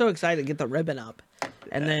 We were just so excited to get the ribbon up.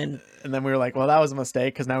 And then And then we were like, well, that was a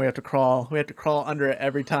mistake because now we have to crawl. We have to crawl under it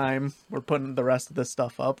every time we're putting the rest of this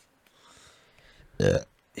stuff up.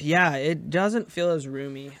 yeah, it doesn't feel as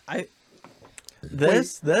roomy.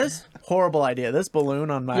 This horrible idea. This balloon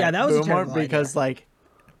on my Yeah, that was a boom terrible arm because like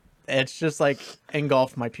it's just like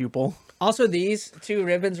engulfed my pupil. Also these 2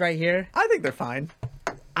 ribbons right here, I think they're fine.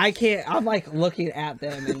 I can't. I'm like looking at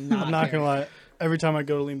them and not. I'm not caring. gonna lie. Every time I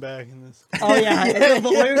go to lean back in this, Oh yeah, the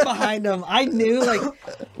balloon behind him. I knew like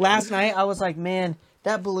last night. I was like, man,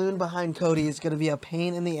 that balloon behind Cody is gonna be a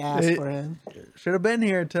pain in the ass It- for him. Should have been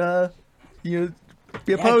here to you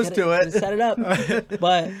be Yeah, opposed to coulda it. Set it up,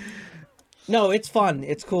 but no, it's fun.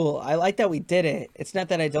 It's cool. I like that we did it. It's not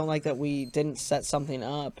that I don't like that we didn't set something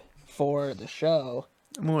up for the show.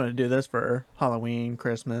 I'm going to do this for Halloween,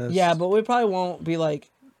 Christmas. Yeah, but we probably won't be like.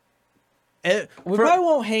 We probably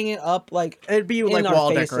won't hang it up like it'd be in like our wall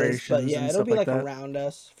faces, decorations. but yeah, and it'll stuff be like that. around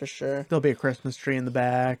us for sure. There'll be a Christmas tree in the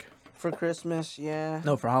back. For Christmas, yeah.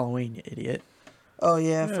 No, for Halloween, you idiot. Oh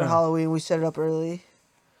yeah, for Yeah. Halloween we set it up early.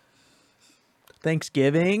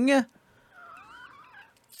 Thanksgiving.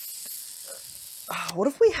 What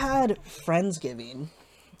if we had Friendsgiving?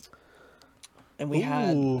 And we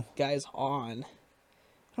had Ooh. guys on.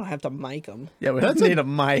 I don't have to mic them. Yeah, we That's need a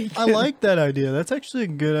mic. I like that idea. That's actually a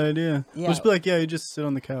good idea. Yeah. Just be like, yeah, you just sit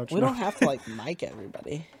on the couch. We No. don't have to like mic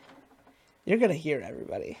everybody. You're gonna hear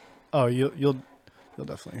everybody. Oh, you'll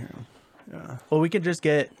definitely hear him. Yeah. Well, we could just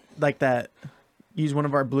get like that. Use one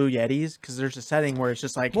of our blue Yetis because there's a setting where it's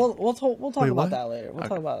just like. We'll talk Wait, about what? that later. We'll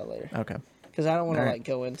talk about it later okay. because I don't want to Alright. like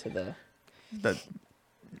go into The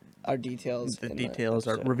our details. the in details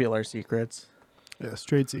are episode. reveal our secrets. Yeah.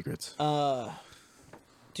 Trade secrets.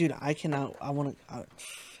 Dude, I cannot. I want to.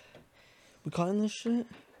 We cutting this shit?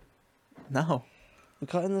 No. We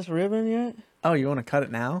cutting this ribbon yet? Oh, you want to cut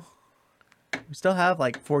it now? We still have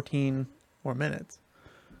like 14 more minutes.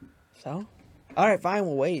 So, all right, fine.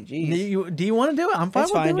 We'll wait. Jeez, Do you want to do it? I'm fine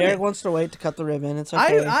it's with fine. doing Derek it. wants to wait to cut the ribbon. It's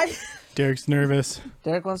okay. I Derek's nervous.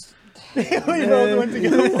 Derek wants. we both went to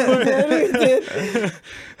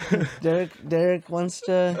go. Derek wants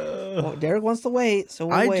to. well, Derek wants to wait, so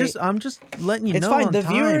we'll wait. I'm just letting you It's know. fine. on The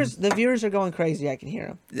time. viewers are going crazy. I can hear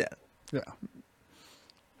them. Yeah,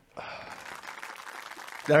 Yeah.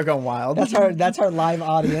 they're going wild. That's our live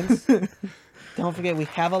audience. Don't forget, we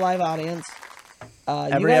have a live audience.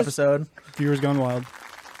 Every episode. Viewers gone wild.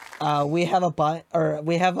 We have a butt, or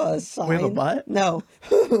we have a sign. We have a butt? No,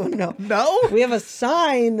 no. No. We have a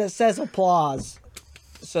sign that says applause,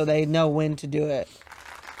 so they know when to do it.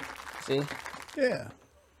 See, Yeah.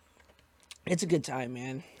 it's a good time,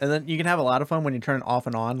 man. And then you can have a lot of fun when you turn it off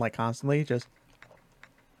and on like constantly. Just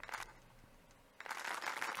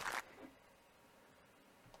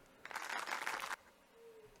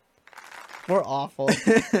We're awful.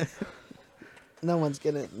 No one's.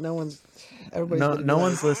 Everybody's. no gonna be no like,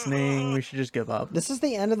 one's listening. We should just give up. This is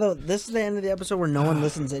the end of the episode where no one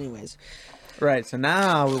listens, anyways. Right. So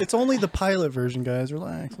now It's only the pilot version, guys.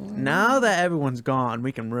 Relax. now that everyone's gone,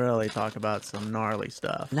 we can really talk about some gnarly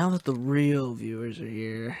stuff. Now that the real viewers are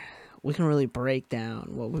here, we can really break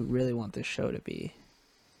down what we really want this show to be.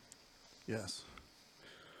 Yes.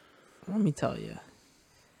 Let me tell you,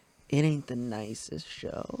 it ain't the nicest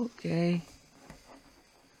show, okay?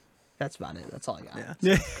 That's about it. That's all I got. Yeah.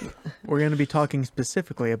 Yeah. We're going to be talking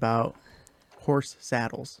specifically about horse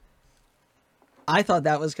saddles. I thought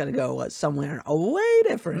that was gonna go somewhere way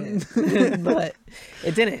different, but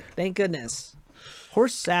it didn't. Thank goodness.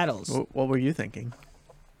 Horse saddles. What were you thinking?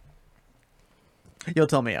 You'll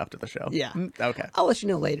tell me after the show. Yeah. Okay. I'll let you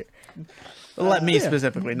know later. Let me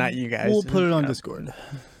specifically, not you guys. We'll put it on Yeah. Discord.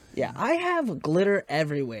 Yeah, I have glitter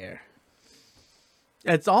everywhere.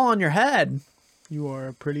 It's all on your head. You are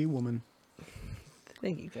a pretty woman.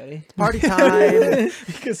 Thank you, Cody. Party time.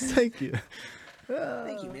 Because thank you.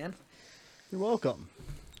 Thank you, man. You're welcome.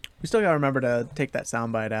 We still gotta remember to take that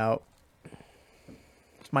soundbite out.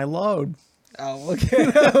 It's my load. Oh, okay.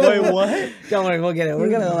 Wait, what? Don't worry, we'll get it. We're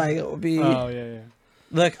gonna be. Oh yeah.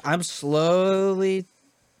 Look, I'm slowly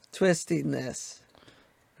twisting this.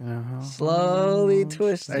 Uh-huh. Slowly Are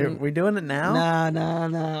twisting. we doing it now?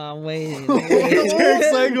 Nah. I'm waiting.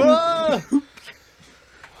 Derek's like, whoa!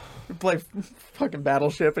 Play fucking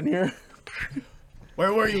Battleship in here.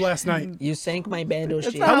 Where were you last night? You sank my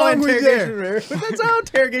battleship. How long were you there? interrogations work. That's how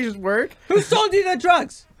interrogations work. Who sold you the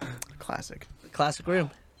drugs? Classic. Classic room.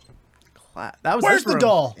 That was Where's this the room.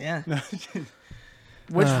 doll? Yeah.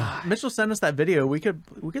 Which Mitchell sent us that video. We could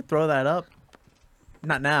throw that up.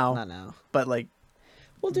 Not now, Not now. but like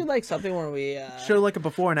We'll do like something where we show like a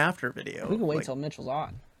before and after video. we can wait Like, till Mitchell's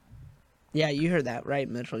on. Yeah, you heard that right,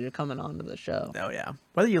 Mitchell. You're coming on to the show. Oh yeah,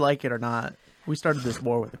 whether you like it or not, we started this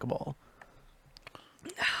war with the Cabal.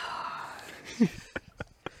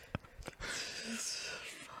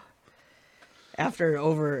 After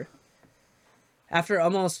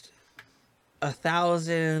almost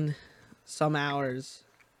 1,000 some hours,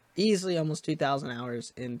 easily almost 2,000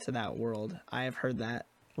 hours into that world, I have heard that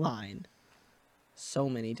line so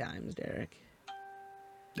many times, Derek.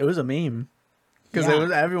 It was a meme because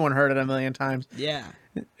Yeah. everyone heard it a million times. Yeah.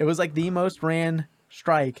 It was like the most ran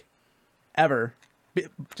strike ever,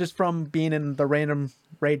 just from being in the random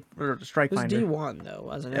raid or strike It was finder. D1 though,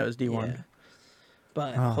 wasn't it? Yeah, it was D1. Yeah.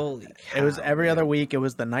 But Oh. holy cow. It was every other week. It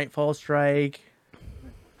was the Nightfall strike.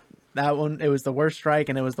 That one, it was the worst strike,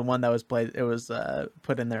 and it was the one that was played. It was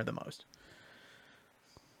put in there the most,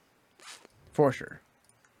 for sure.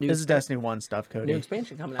 This is Destiny 1 stuff, Cody. New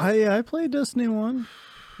expansion coming out. I played Destiny 1,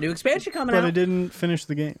 New expansion coming but out. I didn't finish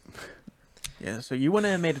the game. Yeah, so you wouldn't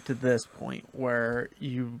have made it to this point where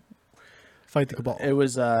you. Fight the Cabal. It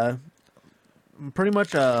was pretty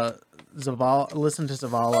much a Zavala. Listen to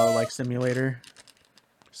Zavala like simulator.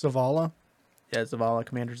 Zavala. Yeah, Zavala,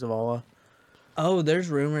 Commander Zavala. Oh, there's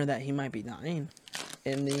rumor that he might be dying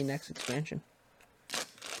in the next expansion.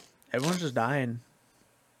 Everyone's just dying.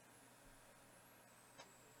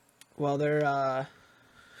 Well, they're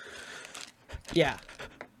yeah.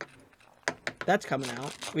 That's coming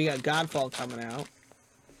out. We got Godfall coming out.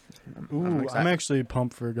 Ooh, I'm actually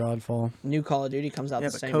pumped for Godfall. New Call of Duty comes out Yeah,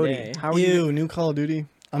 the but same Cody, day. how are you? Ew, new Call of Duty.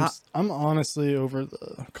 How- I'm honestly over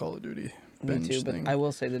the Call of Duty Me bench too, but thing. I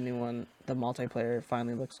will say the new one, the multiplayer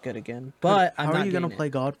finally looks good again. But I'm how not are you gonna getting play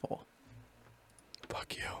it. Godfall?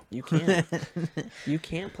 Fuck you. You can't. You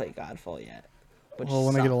can't play Godfall yet. Which Well,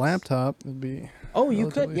 when I get a sucks. laptop, it'd be. Oh, you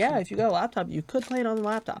could. relatively Yeah, soon. if you got a laptop, you could play it on the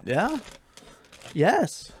laptop. Yeah.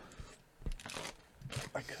 Yes.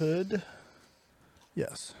 I could.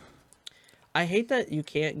 Yes. I hate that you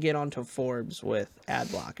can't get onto Forbes with ad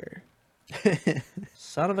blocker.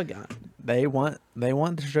 Son of a gun. They want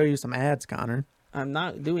to show you some ads, Connor. I'm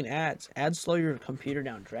not doing ads. Ads slow your computer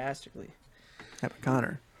down drastically. Yeah, but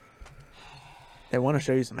Connor. They want to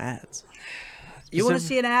show you some ads. You want to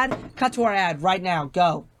see an ad? Cut to our ad right now.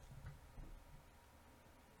 Go.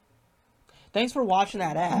 Thanks for watching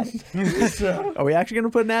that ad. Are we actually gonna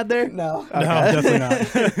put an ad there? No. No,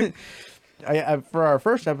 definitely not. For our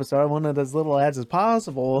first episode, I wanted as little ads as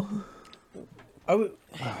possible.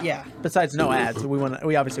 Yeah. Besides no ads,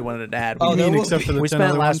 we obviously wanted an ad. Oh, I there mean, will except for the we 10 spent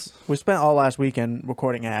other ones. we spent all last weekend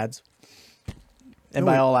recording ads, and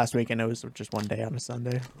by all last weekend it was just one day on a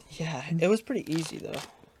Sunday. Yeah. It was pretty easy though.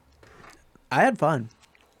 I had fun,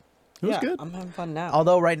 It was Yeah, good. I'm having fun now.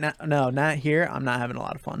 although right now, no, not here. I'm not having a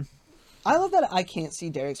lot of fun. I love that I can't see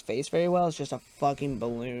Derek's face very well. It's just a fucking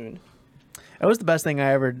balloon. It was the best thing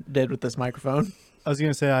I ever did with this microphone, I was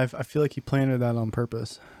gonna say I feel like he planted that on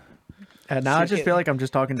purpose. and now So I you just can't- feel like I'm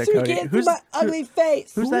just talking to So you Cody. can't see my ugly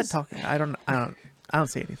face. Who's that talking? I don't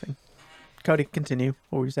see anything. Cody, continue.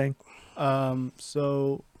 What were you saying?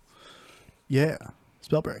 So, yeah,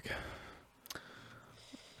 Spellbreak.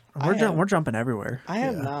 We're jumping everywhere. I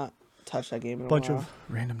have Yeah. not touched that game in a Bunch while. of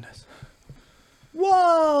randomness.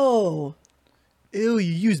 Whoa! Ew,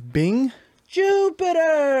 you use Bing?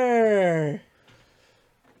 Jupiter!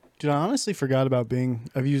 Dude, I honestly forgot about Bing.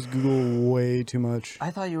 I've used Google way too much.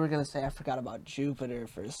 I thought you were gonna say I forgot about Jupiter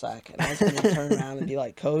for a second. I was gonna turn around and be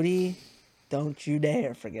like, Cody, Don't you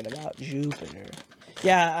dare forget about Jupiter.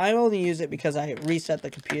 Yeah, I only use it because I reset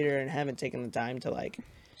the computer and haven't taken the time to like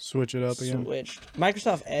Switch it up again. switch.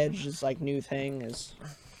 Microsoft Edge is like new thing is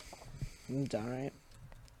it's alright.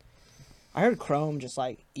 I heard Chrome just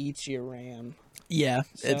like eats your RAM, Yeah,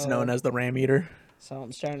 it's So- known as the RAM eater. so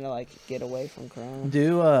I'm starting to like get away from Chrome.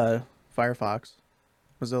 Do Firefox,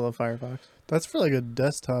 Mozilla Firefox. That's for like a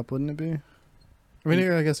desktop, wouldn't it be? I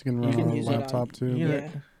mean, I guess it can run can on a use it on- laptop too. Yeah. but- Yeah.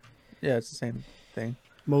 Yeah, it's the same thing.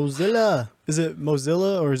 Mozilla. Is it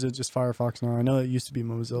Mozilla or is it just Firefox now? I know it used to be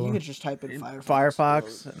Mozilla. You could just type in Firefox.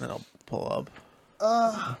 Firefox, and it'll pull up.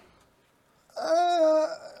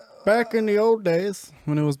 Back in the old days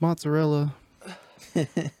when it was mozzarella.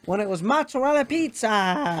 When it was mozzarella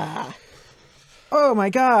pizza, Oh my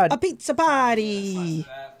God! a pizza party.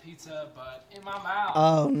 That pizza, but in my mouth.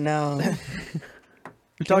 Oh no!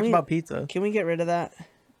 We talked we- about pizza. Can we get rid of that?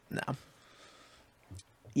 No,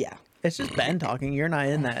 Yeah, it's just Ben talking. You're not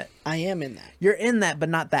in that. I am in that. You're in that, but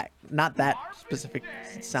not that specific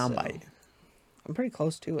soundbite. I'm pretty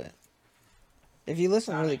close to it. If you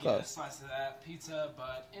listen Trying really to get a close, slice of that pizza,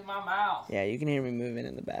 but in my mouth. yeah, you can hear me moving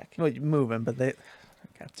in the back. Well, you're moving, but they.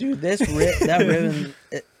 Dude, that ribbon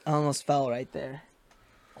it almost fell right there.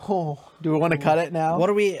 Oh, do we want to cut it now? What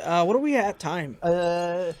are we at time?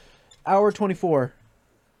 Hour 24.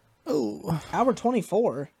 Hour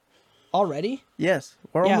 24 already? Yes,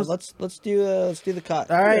 we're Yeah, almost. let's do the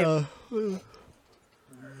cut. All right.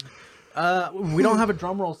 We don't have a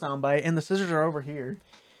drum roll soundbite, and the scissors are over here.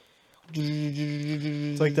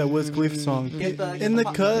 It's like that Wiz Khalifa song. Get the- in the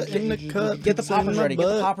cut, in the cut. Get the it's in poppers my ready. Get the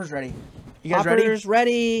butt. poppers ready. You guys ready? Poppers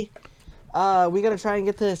ready. We gotta try and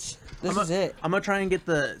get this. This is it. I'm gonna try and get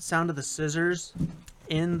the sound of the scissors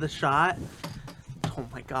in the shot. Oh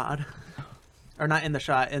my God. Or not in the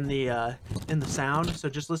shot, in the sound. So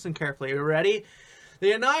just listen carefully. Are you ready?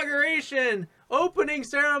 The inauguration opening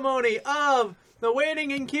ceremony of the Waiting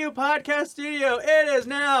in Queue podcast studio. It is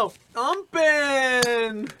now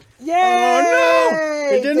open. Yay! Oh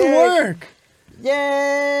no! It didn't work.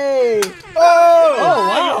 Yay! Oh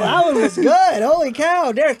wow, that one was good. Holy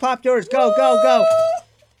cow, Derek, pop yours. Go, go, go.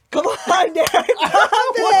 Come on, Derek, pop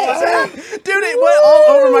it. Dude, it went all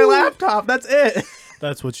over my laptop. That's it.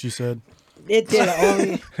 That's what she said. It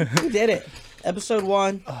did. We did it. Episode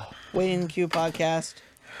 1, Waiting in Queue podcast.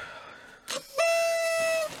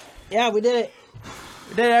 Yeah, we did it.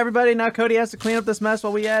 We did it, everybody. Now Cody has to clean up this mess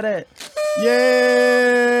while we edit.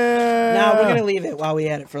 Yeah. Now we're gonna leave it while we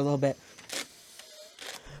edit for a little bit.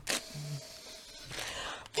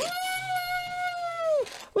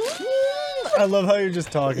 I love how you're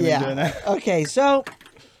just talking and doing Yeah. that. Okay, so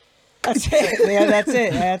that's it. Yeah, that's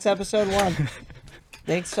it. That's episode 1.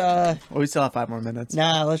 Thanks. Well, we still have 5 more minutes.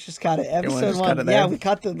 Nah, let's just cut it. wanna Episode just 1. cut it Yeah, there? we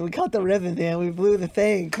cut the ribbon, man. We blew the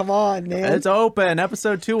thing. Come on, man. It's open.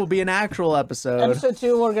 Episode 2 will be an actual episode. Episode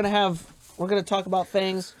 2, we're gonna talk about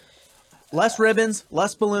things. Less ribbons,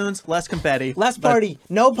 less balloons, less confetti. Less But party.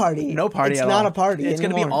 No party. No party It's at not all. a party. It's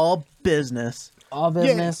going to be anymore. all business. all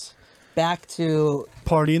business. Back to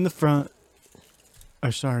Party in the front.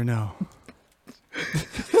 Or sorry, no. Just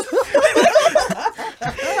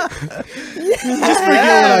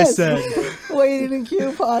forget what I said. Waiting in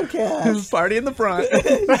Queue podcast. Party in the front.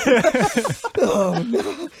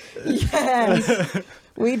 Yes,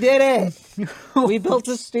 we did it. We built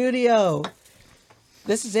a studio.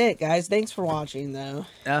 This is it, guys. Thanks for watching, though.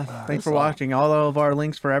 Yeah, thanks for watching. All of our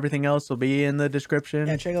links for everything else will be in the description.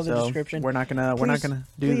 Yeah, check out the So description. We're not gonna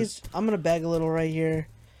do. Please, I'm gonna beg a little right here.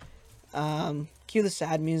 Cue the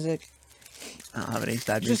sad music. I don't have any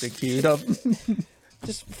sad Just- music queued up.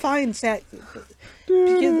 Just find sad.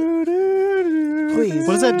 Please.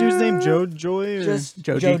 What is that dude's name? Joy or Just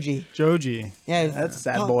Joji. Joji. Joji? Yeah, That's a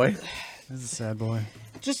sad oh, boy. That's a sad boy.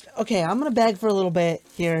 Just okay. I'm gonna beg for a little bit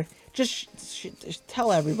here. Just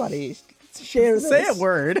tell everybody. Share this. Say a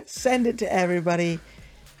word. Send it to everybody.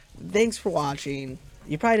 Thanks for watching.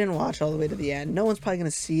 You probably didn't watch all the way to the end. No one's probably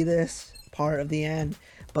gonna see this part of the end.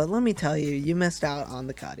 But let me tell you, you missed out on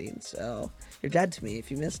the cutting. So you're dead to me if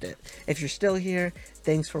you missed it. If you're still here,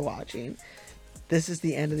 thanks for watching. This is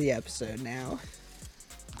the end of the episode now.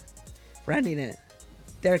 We're ending it.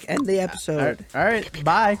 Derek, end the episode. All right.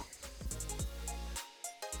 Bye.